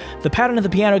Rock. The pattern of the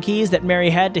piano keys that Mary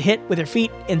had to hit with her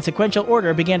feet in sequential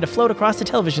order began to float across the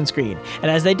television screen, and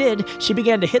as they did, she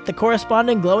began to hit the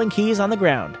corresponding glowing keys on the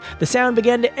ground. The sound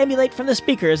began to emulate from the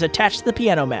speakers attached to the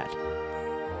piano mat.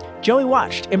 Joey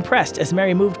watched, impressed, as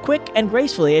Mary moved quick and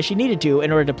gracefully as she needed to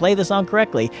in order to play the song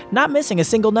correctly, not missing a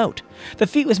single note. The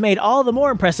feat was made all the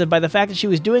more impressive by the fact that she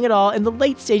was doing it all in the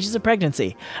late stages of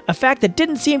pregnancy, a fact that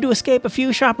didn't seem to escape a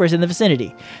few shoppers in the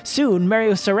vicinity. Soon, Mary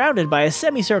was surrounded by a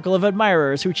semicircle of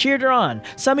admirers who cheered her on,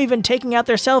 some even taking out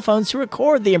their cell phones to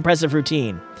record the impressive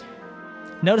routine.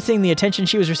 Noticing the attention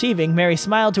she was receiving, Mary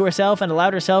smiled to herself and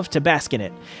allowed herself to bask in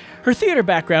it. Her theater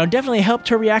background definitely helped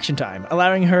her reaction time,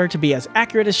 allowing her to be as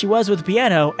accurate as she was with the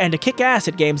piano and to kick ass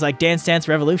at games like Dance Dance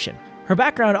Revolution. Her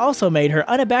background also made her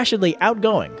unabashedly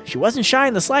outgoing. She wasn't shy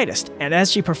in the slightest, and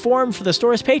as she performed for the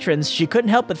store's patrons, she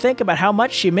couldn't help but think about how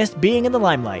much she missed being in the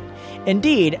limelight.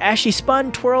 Indeed, as she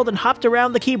spun, twirled, and hopped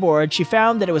around the keyboard, she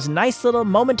found that it was a nice little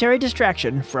momentary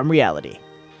distraction from reality.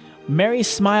 Mary's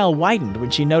smile widened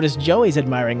when she noticed Joey's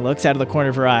admiring looks out of the corner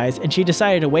of her eyes, and she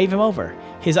decided to wave him over.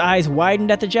 His eyes widened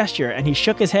at the gesture, and he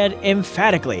shook his head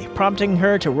emphatically, prompting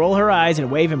her to roll her eyes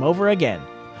and wave him over again.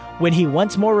 When he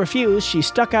once more refused, she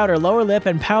stuck out her lower lip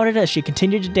and pouted as she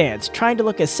continued to dance, trying to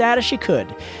look as sad as she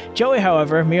could. Joey,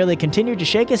 however, merely continued to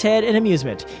shake his head in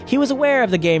amusement. He was aware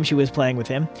of the game she was playing with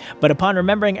him, but upon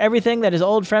remembering everything that his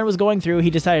old friend was going through,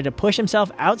 he decided to push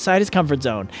himself outside his comfort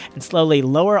zone and slowly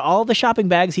lower all the shopping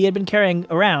bags he had been carrying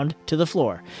around to the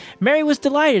floor. Mary was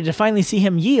delighted to finally see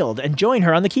him yield and join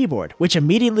her on the keyboard, which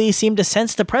immediately seemed to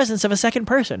sense the presence of a second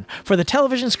person, for the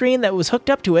television screen that was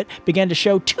hooked up to it began to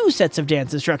show 2 sets of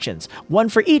dance instructions, one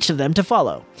for each of them to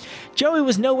follow. Joey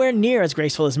was nowhere near as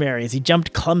graceful as Mary as he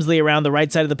jumped clumsily around the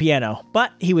right side of the piano,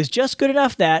 but he was just good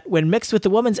enough that, when mixed with the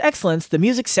woman's excellence, the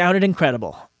music sounded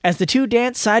incredible. As the two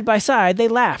danced side by side, they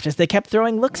laughed as they kept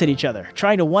throwing looks at each other,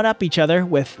 trying to one-up each other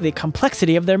with the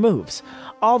complexity of their moves.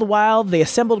 All the while, the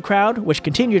assembled crowd, which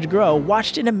continued to grow,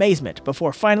 watched in amazement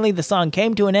before finally the song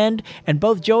came to an end and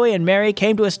both Joey and Mary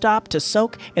came to a stop to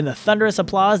soak in the thunderous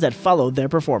applause that followed their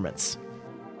performance.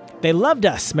 "They loved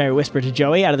us," Mary whispered to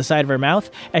Joey out of the side of her mouth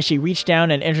as she reached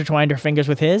down and intertwined her fingers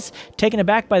with his. Taken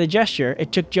aback by the gesture,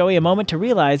 it took Joey a moment to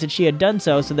realize that she had done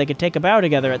so they could take a bow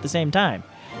together at the same time.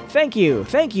 Thank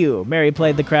you, Mary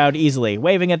played the crowd easily,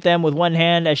 waving at them with one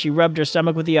hand as she rubbed her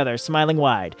stomach with the other, smiling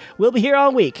wide. "We'll be here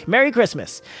all week. Merry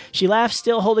Christmas." She laughed,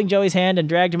 still holding Joey's hand, and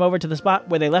dragged him over to the spot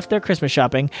where they left their Christmas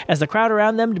shopping as the crowd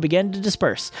around them began to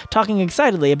disperse, talking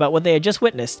excitedly about what they had just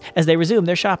witnessed as they resumed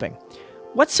their shopping.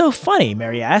 "What's so funny?"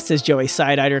 Mary asked as Joey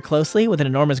side-eyed her closely with an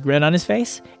enormous grin on his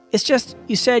face. "It's just,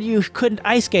 you said you couldn't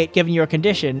ice skate given your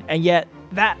condition, and yet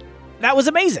that was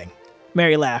amazing."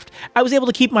 Mary laughed. "I was able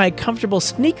to keep my comfortable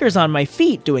sneakers on my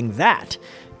feet doing that."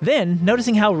 Then,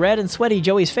 noticing how red and sweaty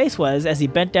Joey's face was as he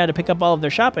bent down to pick up all of their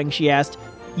shopping, she asked,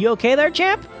 "You okay there,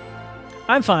 champ?"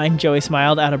 "I'm fine," Joey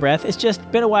smiled, out of breath. "It's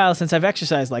just been a while since I've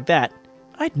exercised like that."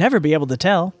 "I'd never be able to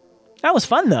tell." "That was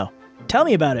fun, though." "Tell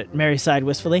me about it," Mary sighed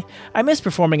wistfully. "I miss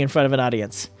performing in front of an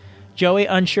audience." Joey,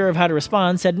 unsure of how to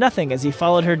respond, said nothing as he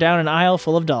followed her down an aisle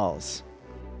full of dolls.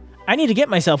 "I need to get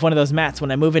myself one of those mats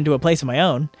when I move into a place of my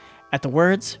own." At the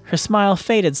words, her smile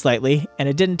faded slightly, and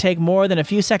it didn't take more than a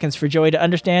few seconds for Joey to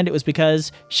understand it was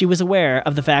because she was aware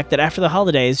of the fact that after the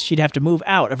holidays, she'd have to move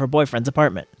out of her boyfriend's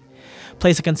apartment.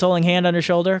 Place a consoling hand on her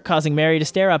shoulder, causing Mary to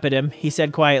stare up at him, he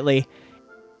said quietly,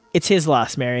 "It's his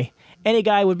loss, Mary. Any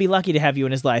guy would be lucky to have you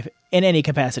in his life, in any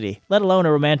capacity, let alone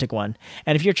a romantic one.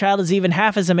 And if your child is even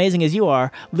half as amazing as you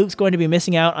are, Luke's going to be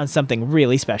missing out on something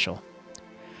really special."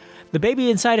 The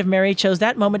baby inside of Mary chose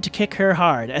that moment to kick her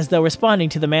hard, as though responding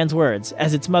to the man's words,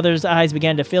 as its mother's eyes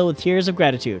began to fill with tears of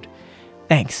gratitude.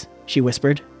 "Thanks," she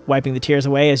whispered, wiping the tears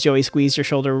away as Joey squeezed her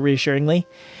shoulder reassuringly.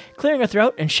 Clearing her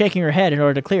throat and shaking her head in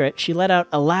order to clear it, she let out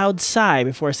a loud sigh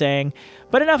before saying,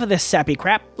 "But enough of this sappy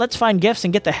crap. Let's find gifts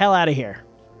and get the hell out of here."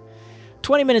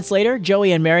 20 minutes later,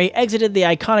 Joey and Mary exited the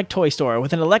iconic toy store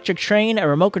with an electric train, a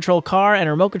remote control car, and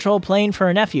a remote control plane for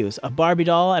her nephews, a Barbie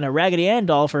doll and a Raggedy Ann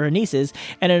doll for her nieces,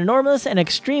 and an enormous and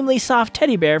extremely soft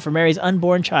teddy bear for Mary's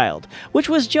unborn child, which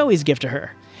was Joey's gift to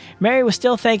her. Mary was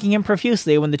still thanking him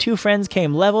profusely when the two friends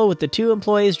came level with the two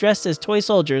employees dressed as toy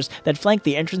soldiers that flanked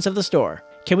the entrance of the store.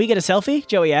 "Can we get a selfie?"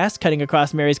 Joey asked, cutting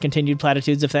across Mary's continued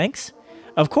platitudes of thanks.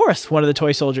 "Of course," one of the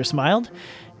toy soldiers smiled.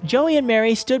 Joey and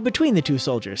Mary stood between the two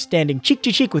soldiers, standing cheek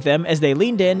to cheek with them as they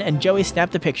leaned in, and Joey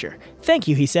snapped the picture. "Thank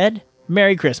you," he said.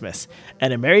 Merry Christmas.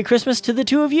 And a Merry Christmas to the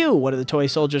two of you, one of the toy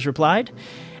soldiers replied.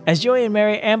 As Joey and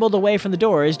Mary ambled away from the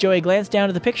doors, Joey glanced down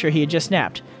at the picture he had just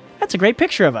snapped. That's a great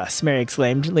picture of us, Mary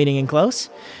exclaimed, leaning in close.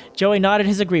 Joey nodded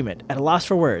his agreement, at a loss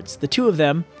for words. The two of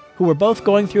them, who were both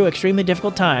going through extremely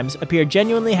difficult times, appeared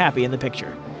genuinely happy in the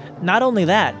picture. Not only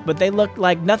that, but they looked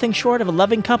like nothing short of a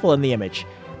loving couple in the image,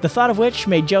 the thought of which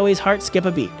made Joey's heart skip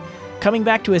a beat. Coming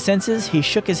back to his senses, he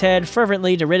shook his head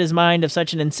fervently to rid his mind of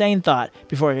such an insane thought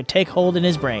before it could take hold in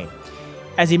his brain.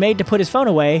 As he made to put his phone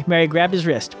away, Mary grabbed his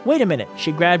wrist. Wait a minute.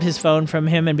 She grabbed his phone from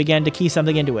him and began to key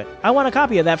something into it. I want a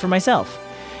copy of that for myself.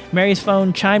 Mary's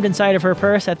phone chimed inside of her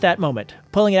purse at that moment.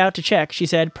 Pulling it out to check, she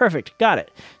said, Perfect, got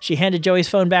it. She handed Joey's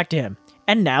phone back to him.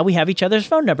 And now we have each other's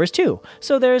phone numbers too,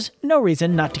 so there's no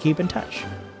reason not to keep in touch.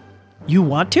 You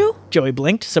want to? Joey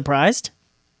blinked, surprised.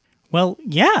 Well,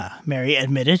 yeah, Mary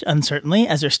admitted uncertainly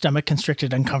as her stomach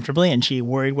constricted uncomfortably and she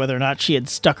worried whether or not she had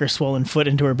stuck her swollen foot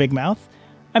into her big mouth.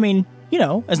 I mean,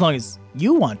 as long as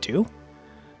you want to.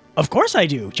 Of course I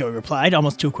do, Joey replied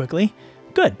almost too quickly.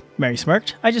 Good, Mary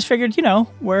smirked. I just figured,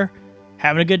 we're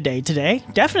having a good day today.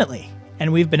 Definitely.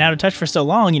 And we've been out of touch for so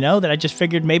long, that I just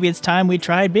figured maybe it's time we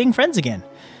tried being friends again.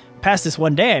 Past this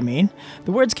one day, I mean.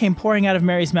 The words came pouring out of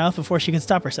Mary's mouth before she could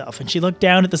stop herself, and she looked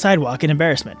down at the sidewalk in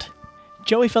embarrassment.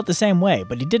 Joey felt the same way,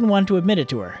 but he didn't want to admit it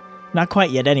to her. Not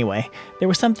quite yet, anyway. There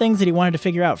were some things that he wanted to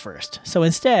figure out first. So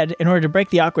instead, in order to break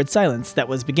the awkward silence that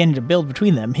was beginning to build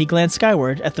between them, he glanced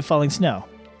skyward at the falling snow.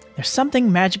 There's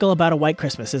something magical about a white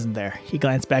Christmas, isn't there? He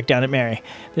glanced back down at Mary.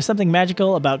 There's something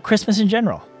magical about Christmas in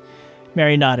general.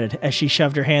 Mary nodded as she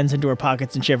shoved her hands into her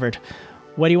pockets and shivered.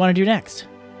 What do you want to do next?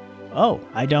 Oh,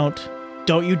 I don't...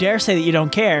 Don't you dare say that you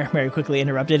don't care, Mary quickly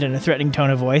interrupted in a threatening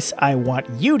tone of voice. I want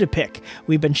you to pick.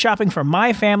 We've been shopping for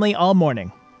my family all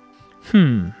morning.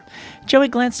 Joey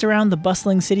glanced around the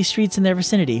bustling city streets in their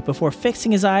vicinity before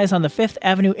fixing his eyes on the 5th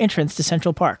Avenue entrance to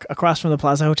Central Park, across from the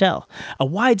Plaza Hotel. A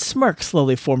wide smirk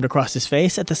slowly formed across his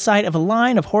face at the sight of a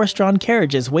line of horse-drawn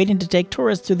carriages waiting to take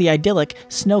tourists through the idyllic,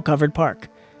 snow-covered park.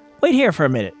 Wait here for a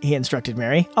minute, he instructed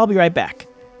Mary. I'll be right back.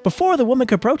 Before the woman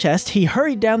could protest, he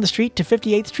hurried down the street to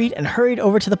 58th Street and hurried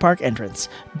over to the park entrance,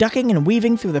 ducking and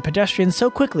weaving through the pedestrians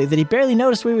so quickly that he barely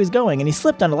noticed where he was going, and he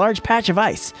slipped on a large patch of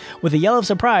ice. With a yell of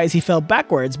surprise, he fell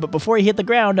backwards, but before he hit the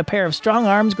ground, a pair of strong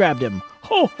arms grabbed him.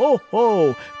 Ho, ho,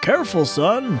 ho! Careful,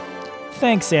 son!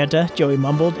 Thanks, Santa, Joey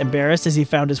mumbled, embarrassed as he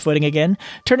found his footing again,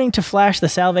 turning to flash the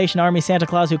Salvation Army Santa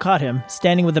Claus who caught him.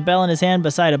 Standing with a bell in his hand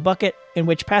beside a bucket in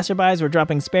which passerbys were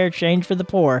dropping spare change for the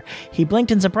poor, he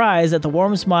blinked in surprise at the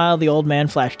warm smile the old man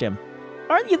flashed him.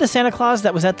 Aren't you the Santa Claus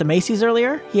that was at the Macy's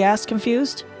earlier? He asked,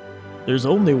 confused. There's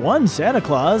only one Santa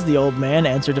Claus, the old man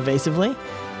answered evasively.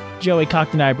 Joey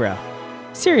cocked an eyebrow.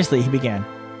 Seriously, he began.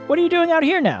 What are you doing out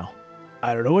here now?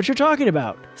 I don't know what you're talking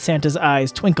about. Santa's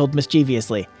eyes twinkled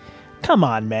mischievously. Come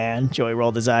on, man, Joey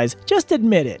rolled his eyes. Just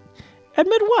admit it.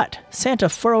 Admit what? Santa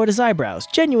furrowed his eyebrows,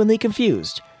 genuinely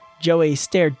confused. Joey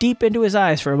stared deep into his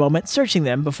eyes for a moment, searching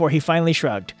them before he finally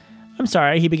shrugged. I'm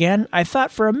sorry, he began. I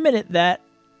thought for a minute that...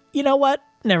 You know what?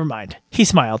 Never mind. He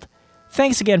smiled.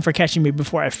 Thanks again for catching me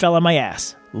before I fell on my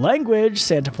ass. Language,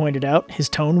 Santa pointed out, his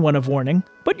tone one of warning.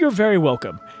 But you're very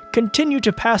welcome. Continue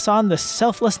to pass on the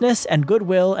selflessness and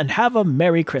goodwill and have a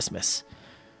Merry Christmas.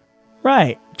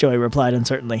 Right, Joey replied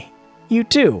uncertainly. You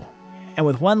too. And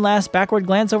with one last backward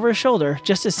glance over his shoulder,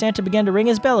 just as Santa began to ring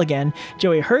his bell again,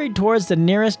 Joey hurried towards the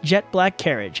nearest jet-black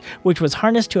carriage, which was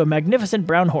harnessed to a magnificent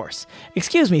brown horse.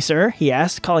 Excuse me, sir, he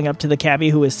asked, calling up to the cabbie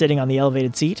who was sitting on the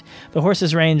elevated seat, the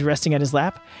horse's reins resting at his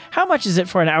lap. How much is it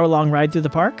for an hour-long ride through the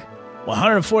park?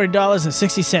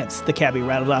 $140.60, the cabbie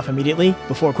rattled off immediately,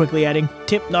 before quickly adding,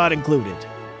 tip not included.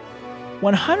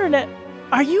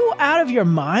 Are you out of your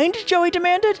mind? Joey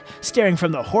demanded, staring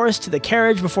from the horse to the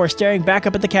carriage before staring back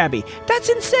up at the cabbie. That's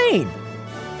insane!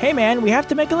 Hey man, we have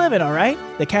to make a living, all right?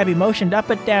 The cabbie motioned up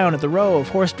and down at the row of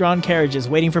horse-drawn carriages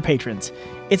waiting for patrons.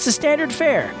 It's the standard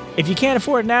fare. If you can't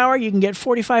afford an hour, you can get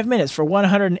 45 minutes for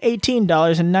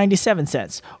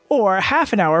 $118.97, or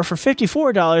half an hour for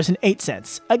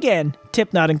 $54.08. Again,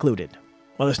 tip not included.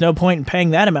 Well, there's no point in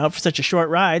paying that amount for such a short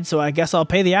ride, so I guess I'll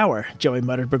pay the hour, Joey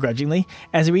muttered begrudgingly,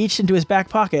 as he reached into his back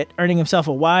pocket, earning himself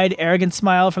a wide, arrogant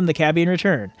smile from the cabbie in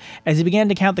return. As he began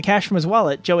to count the cash from his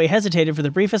wallet, Joey hesitated for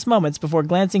the briefest moments before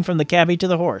glancing from the cabbie to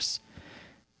the horse.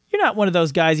 You're not one of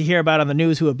those guys you hear about on the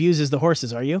news who abuses the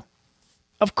horses, are you?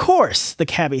 Of course, the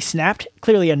cabbie snapped,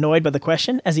 clearly annoyed by the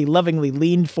question, as he lovingly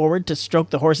leaned forward to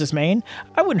stroke the horse's mane.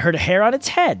 I wouldn't hurt a hair on its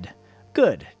head.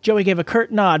 Good. Joey gave a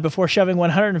curt nod before shoving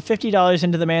 $150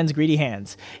 into the man's greedy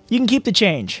hands. You can keep the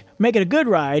change. Make it a good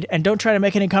ride, and don't try to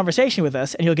make any conversation with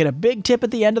us, and you'll get a big tip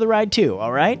at the end of the ride too,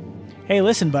 alright? Hey,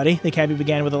 listen, buddy, the cabbie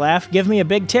began with a laugh. Give me a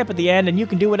big tip at the end, and you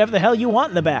can do whatever the hell you want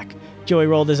in the back. Joey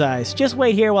rolled his eyes. Just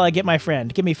wait here while I get my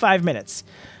friend. Give me 5 minutes.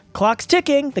 Clock's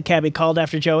ticking, the cabbie called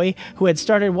after Joey, who had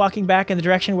started walking back in the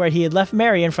direction where he had left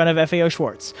Mary in front of FAO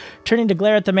Schwartz. Turning to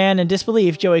glare at the man in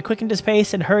disbelief, Joey quickened his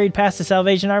pace and hurried past the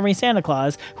Salvation Army Santa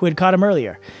Claus, who had caught him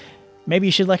earlier. Maybe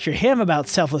you should lecture him about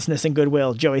selflessness and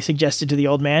goodwill, Joey suggested to the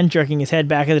old man, jerking his head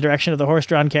back in the direction of the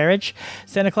horse-drawn carriage.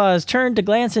 Santa Claus turned to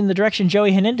glance in the direction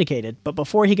Joey had indicated, but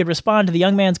before he could respond to the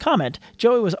young man's comment,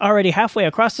 Joey was already halfway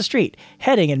across the street,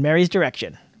 heading in Mary's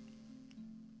direction.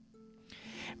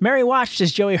 Mary watched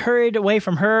as Joey hurried away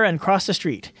from her and crossed the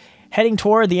street, heading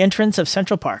toward the entrance of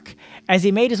Central Park. As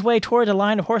he made his way toward a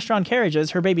line of horse-drawn carriages,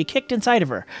 her baby kicked inside of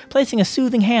her. Placing a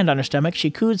soothing hand on her stomach,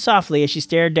 she cooed softly as she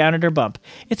stared down at her bump.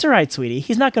 It's all right, sweetie.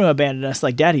 He's not going to abandon us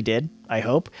like Daddy did, I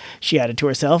hope, she added to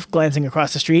herself, glancing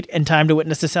across the street in time to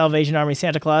witness the Salvation Army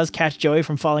Santa Claus catch Joey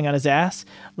from falling on his ass.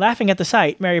 Laughing at the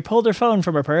sight, Mary pulled her phone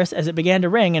from her purse as it began to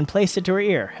ring and placed it to her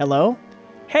ear. Hello?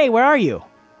 Hey, where are you?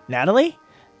 Natalie?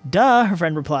 Duh, her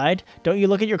friend replied. Don't you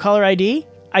look at your caller ID?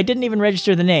 I didn't even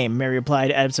register the name, Mary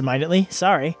replied absentmindedly.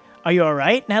 Sorry. Are you all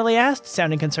right? Natalie asked,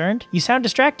 sounding concerned. You sound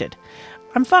distracted.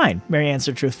 I'm fine, Mary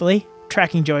answered truthfully,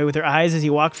 tracking Joey with her eyes as he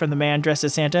walked from the man dressed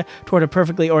as Santa toward a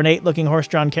perfectly ornate-looking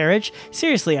horse-drawn carriage.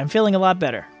 Seriously, I'm feeling a lot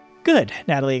better. Good,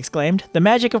 Natalie exclaimed. The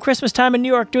magic of Christmas time in New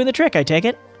York doing the trick, I take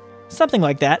it? Something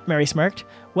like that, Mary smirked.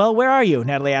 Well, where are you?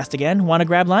 Natalie asked again. Want to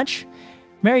grab lunch?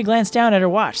 Mary glanced down at her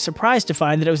watch, surprised to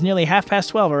find that it was nearly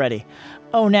 12:30 already.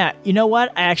 Oh, Nat, you know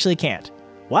what? I actually can't.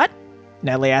 What?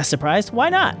 Natalie asked, surprised. Why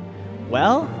not?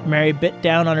 Well, Mary bit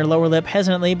down on her lower lip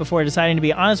hesitantly before deciding to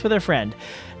be honest with her friend.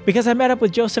 Because I met up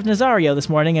with Joseph Nazario this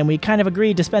morning and we kind of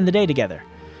agreed to spend the day together.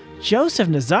 Joseph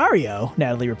Nazario?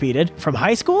 Natalie repeated. From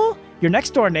high school? Your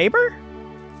next door neighbor?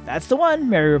 That's the one,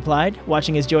 Mary replied,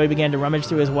 watching as Joey began to rummage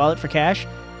through his wallet for cash.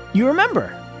 You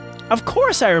remember? Of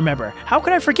course I remember. How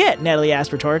could I forget? Natalie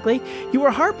asked rhetorically. You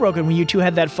were heartbroken when you two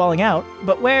had that falling out.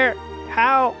 But where?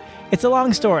 How? It's a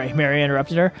long story, Mary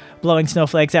interrupted her, blowing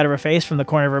snowflakes out of her face from the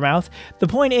corner of her mouth. The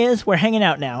point is, we're hanging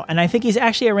out now, and I think he's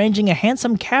actually arranging a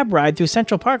handsome cab ride through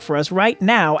Central Park for us right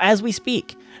now as we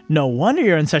speak. No wonder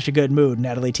you're in such a good mood,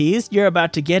 Natalie teased. You're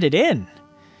about to get it in.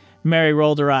 Mary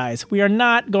rolled her eyes. We are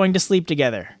not going to sleep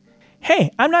together.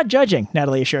 Hey, I'm not judging,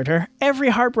 Natalie assured her. Every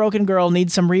heartbroken girl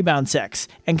needs some rebound sex.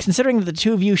 And considering that the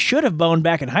two of you should have boned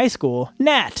back in high school...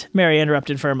 Nat, Mary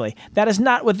interrupted firmly. That is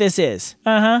not what this is.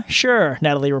 Uh-huh, sure,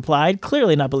 Natalie replied,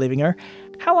 clearly not believing her.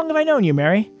 How long have I known you,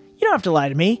 Mary? You don't have to lie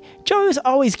to me. Joey was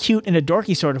always cute in a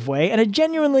dorky sort of way, and a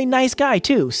genuinely nice guy,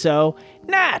 too, so...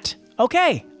 Nat!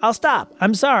 Okay, I'll stop.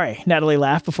 I'm sorry, Natalie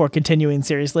laughed before continuing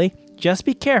seriously. Just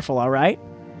be careful, all right?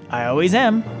 I always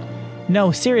am.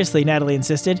 No, seriously, Natalie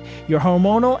insisted. You're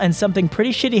hormonal and something pretty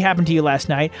shitty happened to you last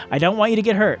night. I don't want you to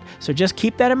get hurt, so just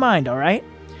keep that in mind, all right?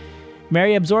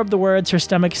 Mary absorbed the words, her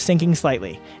stomach sinking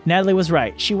slightly. Natalie was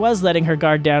right. She was letting her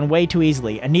guard down way too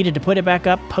easily and needed to put it back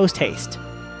up post-haste.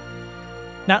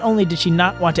 Not only did she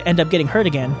not want to end up getting hurt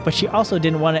again, but she also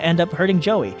didn't want to end up hurting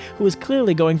Joey, who was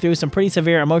clearly going through some pretty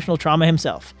severe emotional trauma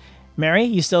himself. Mary,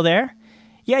 you still there?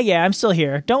 Yeah, I'm still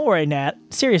here. Don't worry, Nat.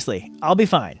 Seriously, I'll be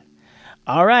fine.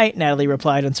 All right, Natalie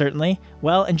replied uncertainly.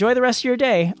 Well, enjoy the rest of your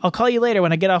day. I'll call you later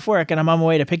when I get off work and I'm on my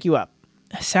way to pick you up.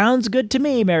 Sounds good to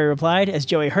me, Mary replied as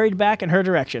Joey hurried back in her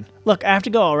direction. Look, I have to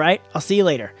go, all right? I'll see you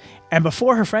later. And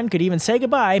before her friend could even say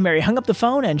goodbye, Mary hung up the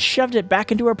phone and shoved it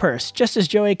back into her purse, just as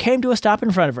Joey came to a stop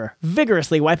in front of her,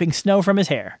 vigorously wiping snow from his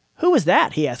hair. Who was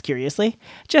that? He asked curiously.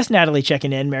 Just Natalie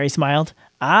checking in, Mary smiled.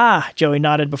 Ah, Joey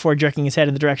nodded before jerking his head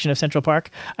in the direction of Central Park.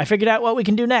 I figured out what we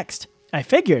can do next. I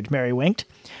figured, Mary winked.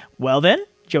 Well then,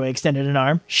 Joey extended an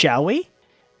arm. Shall we?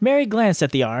 Mary glanced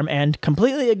at the arm and,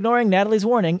 completely ignoring Natalie's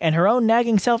warning and her own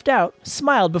nagging self-doubt,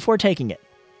 smiled before taking it.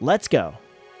 Let's go.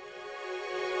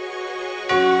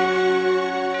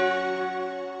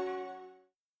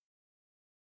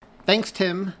 Thanks,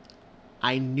 Tim.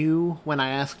 I knew when I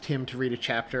asked him to read a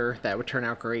chapter that would turn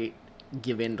out great,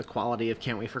 given the quality of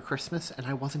Can't Wait for Christmas, and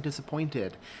I wasn't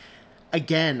disappointed.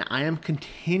 Again, I am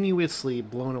continuously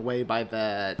blown away by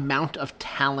the amount of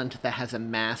talent that has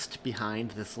amassed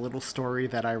behind this little story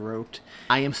that I wrote.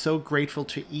 I am so grateful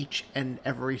to each and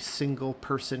every single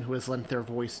person who has lent their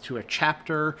voice to a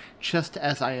chapter, just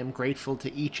as I am grateful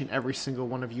to each and every single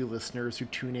one of you listeners who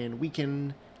tune in week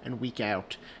and week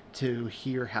out to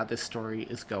hear how this story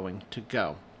is going to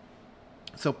go.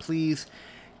 So please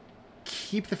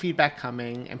Keep the feedback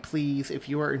coming, and please, if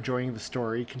you are enjoying the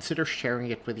story, consider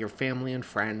sharing it with your family and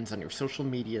friends on your social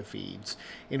media feeds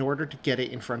in order to get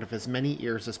it in front of as many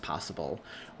ears as possible,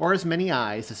 or as many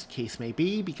eyes as the case may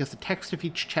be, because the text of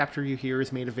each chapter you hear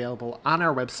is made available on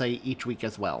our website each week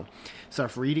as well. So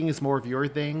if reading is more of your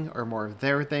thing or more of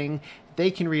their thing,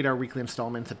 they can read our weekly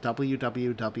installments at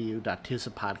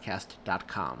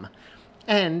www.tisapodcast.com.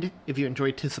 And if you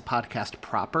enjoy Tis a Podcast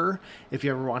proper, if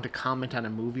you ever want to comment on a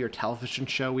movie or television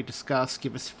show we discuss,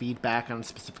 give us feedback on a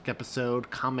specific episode,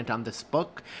 comment on this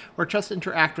book, or just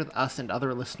interact with us and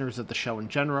other listeners of the show in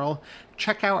general,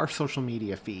 check out our social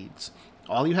media feeds.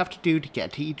 All you have to do to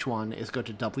get to each one is go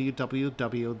to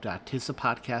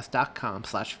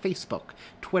www.tisapodcast.com/Facebook,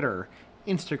 Twitter,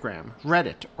 Instagram,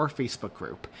 Reddit, or Facebook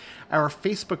group. Our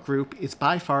Facebook group is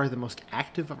by far the most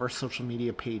active of our social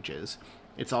media pages.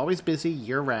 It's always busy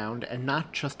year-round, and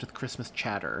not just with Christmas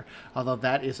chatter, although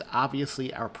that is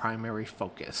obviously our primary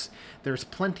focus. There's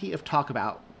plenty of talk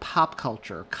about pop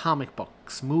culture, comic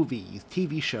books, movies,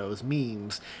 TV shows,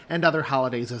 memes, and other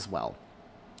holidays as well.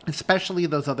 Especially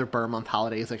those other Burr Month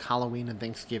holidays like Halloween and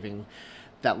Thanksgiving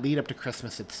that lead up to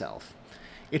Christmas itself.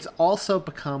 It's also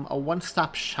become a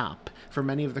one-stop shop for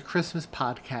many of the Christmas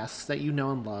podcasts that you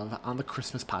know and love on the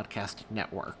Christmas Podcast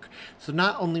Network. So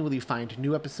not only will you find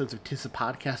new episodes of Tis a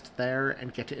Podcast there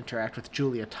and get to interact with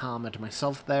Julia, Tom, and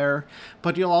myself there,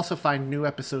 but you'll also find new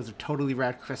episodes of Totally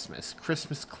Rad Christmas,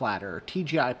 Christmas Clatter,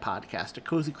 TGI Podcast, A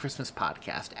Cozy Christmas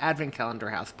Podcast, Advent Calendar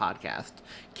House Podcast,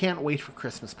 Can't Wait for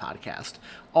Christmas Podcast,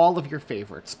 all of your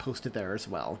favorites posted there as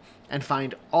well, and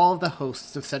find all of the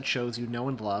hosts of said shows you know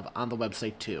and love on the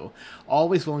website too,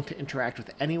 always willing to interact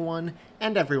with anyone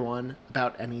and everyone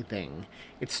about anything.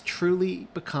 It's truly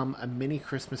become a mini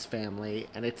Christmas family,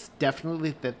 and it's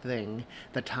definitely the thing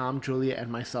that Tom, Julia,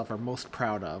 and myself are most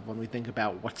proud of when we think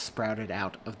about what sprouted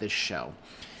out of this show.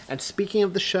 And speaking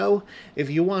of the show, if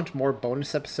you want more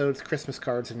bonus episodes, Christmas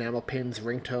cards, enamel pins,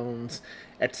 ringtones,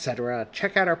 etc.,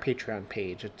 check out our Patreon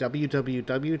page at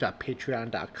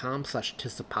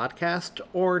www.patreon.com/tisapodcast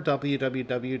or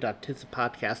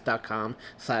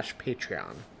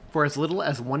www.tisapodcast.com/Patreon. For as little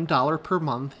as $1 per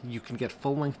month, you can get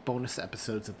full-length bonus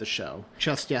episodes of the show.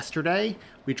 Just yesterday,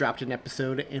 we dropped an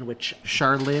episode in which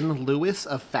Charlene Lewis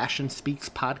of Fashion Speaks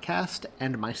podcast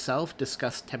and myself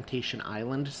discussed Temptation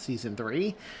Island Season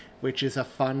 3, which is a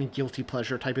fun, guilty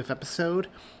pleasure type of episode.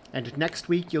 And next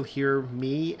week, you'll hear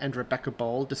me and Rebecca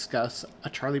Bull discuss A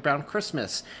Charlie Brown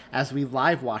Christmas as we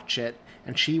live watch it,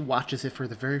 and she watches it for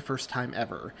the very first time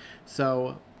ever.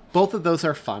 So both of those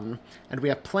are fun, and we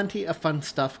have plenty of fun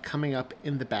stuff coming up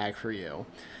in the bag for you.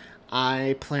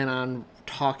 I plan on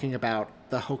talking about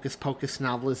the Hocus Pocus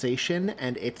novelization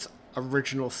and its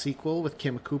original sequel with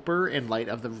Kim Cooper in light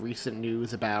of the recent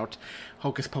news about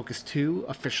Hocus Pocus 2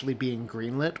 officially being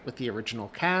greenlit with the original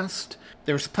cast.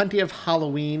 There's plenty of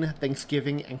Halloween,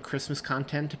 Thanksgiving, and Christmas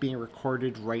content being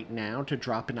recorded right now to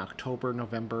drop in October,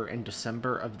 November, and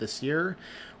December of this year.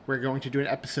 We're going to do an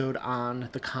episode on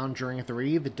The Conjuring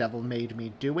 3, The Devil Made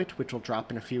Me Do It, which will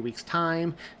drop in a few weeks'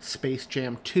 time, Space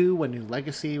Jam 2, A New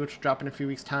Legacy, which will drop in a few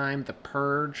weeks' time, The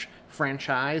Purge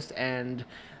franchise, and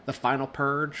The Final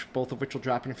Purge, both of which will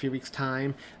drop in a few weeks'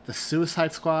 time, The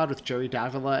Suicide Squad with Joey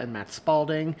Davila and Matt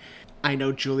Spalding. I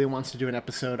know Julia wants to do an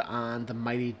episode on the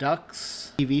Mighty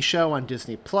Ducks TV show on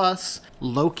Disney+.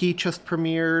 Loki just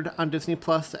premiered on Disney+,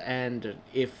 and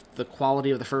if the quality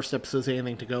of the first episode is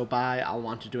anything to go by, I'll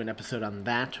want to do an episode on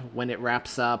that when it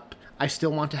wraps up. I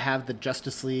still want to have the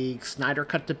Justice League Snyder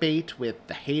Cut debate with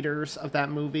the haters of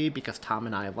that movie because Tom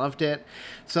and I loved it.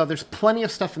 So there's plenty of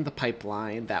stuff in the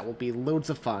pipeline that will be loads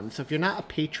of fun. So if you're not a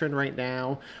patron right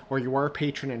now, or you are a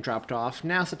patron and dropped off,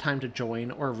 now's the time to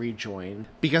join or rejoin,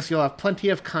 because you'll have plenty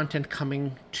of content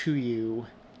coming to you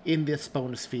in this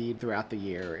bonus feed throughout the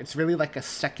year. It's really like a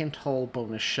second whole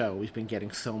bonus show. We've been getting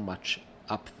so much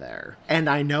up there. And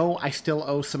I know I still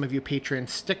owe some of you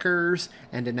patrons stickers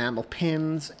and enamel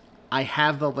pins. I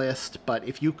have the list, but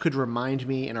if you could remind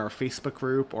me in our Facebook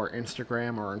group or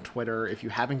Instagram or on Twitter, if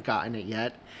you haven't gotten it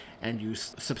yet and you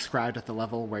subscribed at the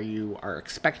level where you are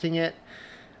expecting it,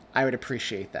 I would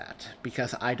appreciate that,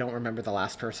 because I don't remember the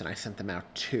last person I sent them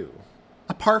out to.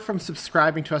 Apart from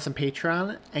subscribing to us on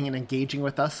Patreon and engaging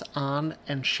with us on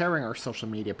and sharing our social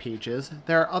media pages,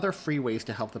 there are other free ways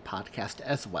to help the podcast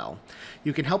as well.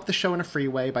 You can help the show in a free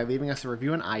way by leaving us a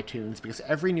review on iTunes, because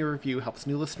every new review helps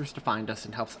new listeners to find us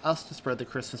and helps us to spread the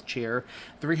Christmas cheer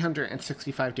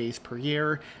 365 days per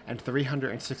year and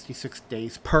 366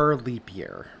 days per leap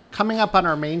year. Coming up on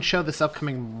our main show this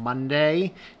upcoming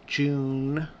Monday,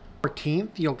 June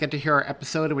 14th, you'll get to hear our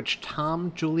episode in which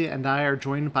Tom, Julia, and I are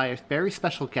joined by a very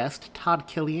special guest, Todd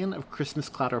Killian of Christmas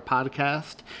Clatter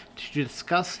Podcast, to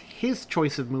discuss his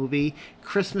choice of movie,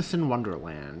 Christmas in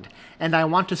Wonderland. And I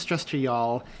want to stress to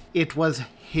y'all, it was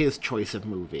his choice of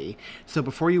movie. So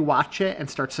before you watch it and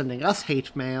start sending us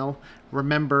hate mail,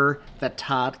 remember that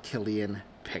Todd Killian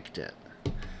picked it.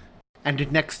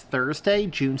 And next Thursday,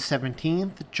 June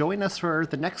 17th, join us for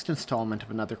the next installment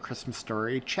of Another Christmas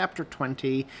Story, Chapter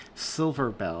 20, Silver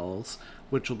Bells,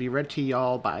 which will be read to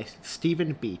y'all by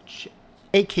Stephen Beach,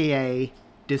 a.k.a.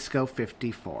 Disco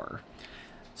 54.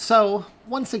 So,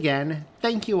 once again,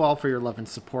 thank you all for your love and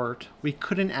support. We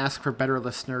couldn't ask for better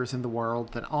listeners in the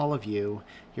world than all of you.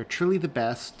 You're truly the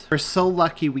best. We're so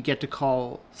lucky we get to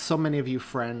call so many of you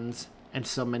friends and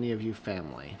so many of you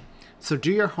family. So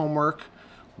do your homework.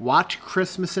 Watch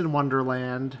Christmas in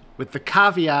Wonderland, with the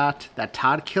caveat that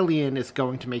Todd Killian is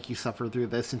going to make you suffer through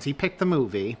this since he picked the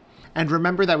movie. And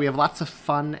remember that we have lots of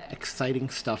fun, exciting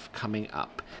stuff coming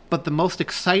up. But the most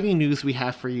exciting news we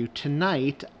have for you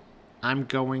tonight, I'm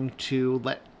going to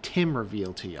let Tim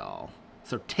reveal to y'all.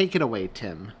 So take it away,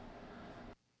 Tim.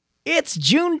 It's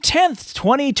June 10th,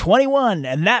 2021,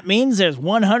 and that means there's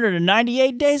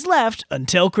 198 days left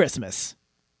until Christmas.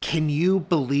 Can you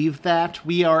believe that?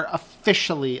 We are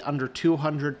officially under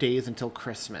 200 days until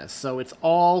Christmas, so it's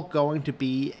all going to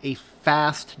be a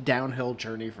fast downhill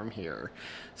journey from here.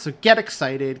 So get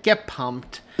excited, get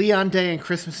pumped. Leon Day and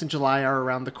Christmas in July are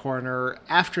around the corner.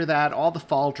 After that, all the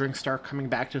fall drinks start coming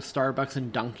back to Starbucks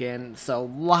and Dunkin',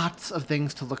 so lots of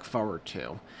things to look forward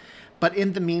to. But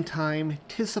in the meantime,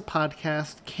 'Tis a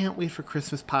Podcast, Can't Wait for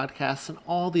Christmas podcasts, and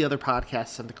all the other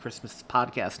podcasts on the Christmas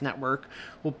Podcast Network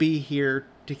will be here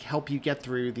to help you get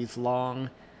through these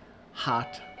long,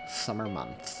 hot summer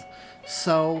months.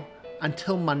 So,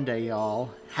 until Monday, y'all,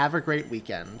 have a great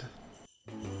weekend.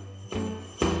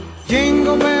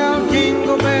 Jingle bell,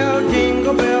 jingle bell,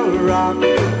 jingle bell rock.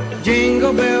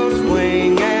 Jingle bells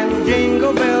swing and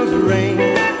jingle bells ring.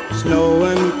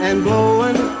 Snowing and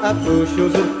blowing up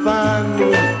bushels of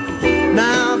fun.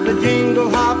 Now the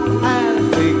jingle hop has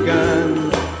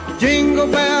begun. Jingle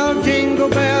bell, jingle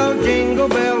bell, jingle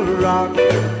bell rock.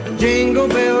 Jingle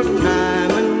bells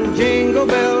chime and jingle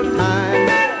bell time.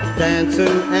 Dancing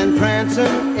and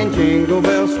prancing in Jingle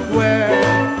Bell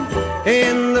Square.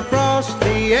 In the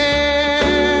frosty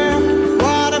air,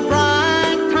 what a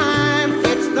bright time.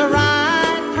 It's the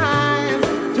right time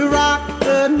to rock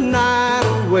the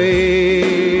night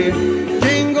away.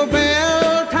 Jingle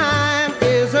bell time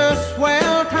is a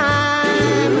swell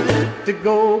time to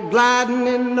go gliding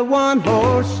in the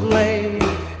one-horse sleigh.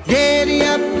 Giddy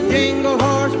up, jingle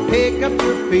horse, pick up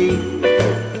your feet.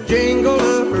 Jingle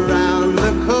around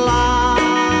the clock.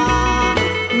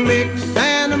 Mix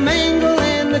and a mingle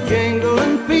in the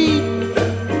jingling feet.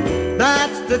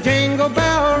 That's the Jingle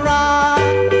Bell Rock.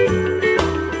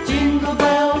 Jingle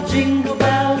bell, jingle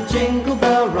bell, jingle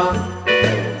bell rock.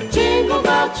 Jingle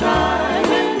bell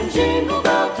chime and jingle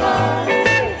bell time.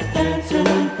 Dancing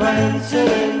and prancing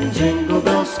in Jingle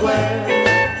Bell Square.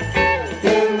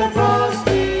 In the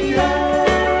frosty air.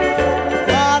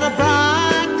 What a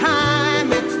bright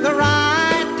time, it's the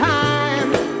right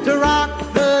time to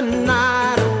rock the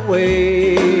night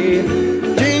away.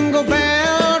 Jingle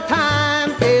bell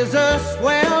time is a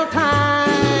swell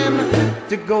time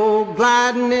to go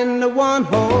gliding in the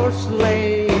one-horse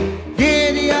sleigh.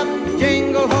 Giddy up,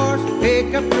 jingle horse,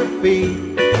 pick up your feet.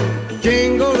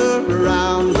 Jingle around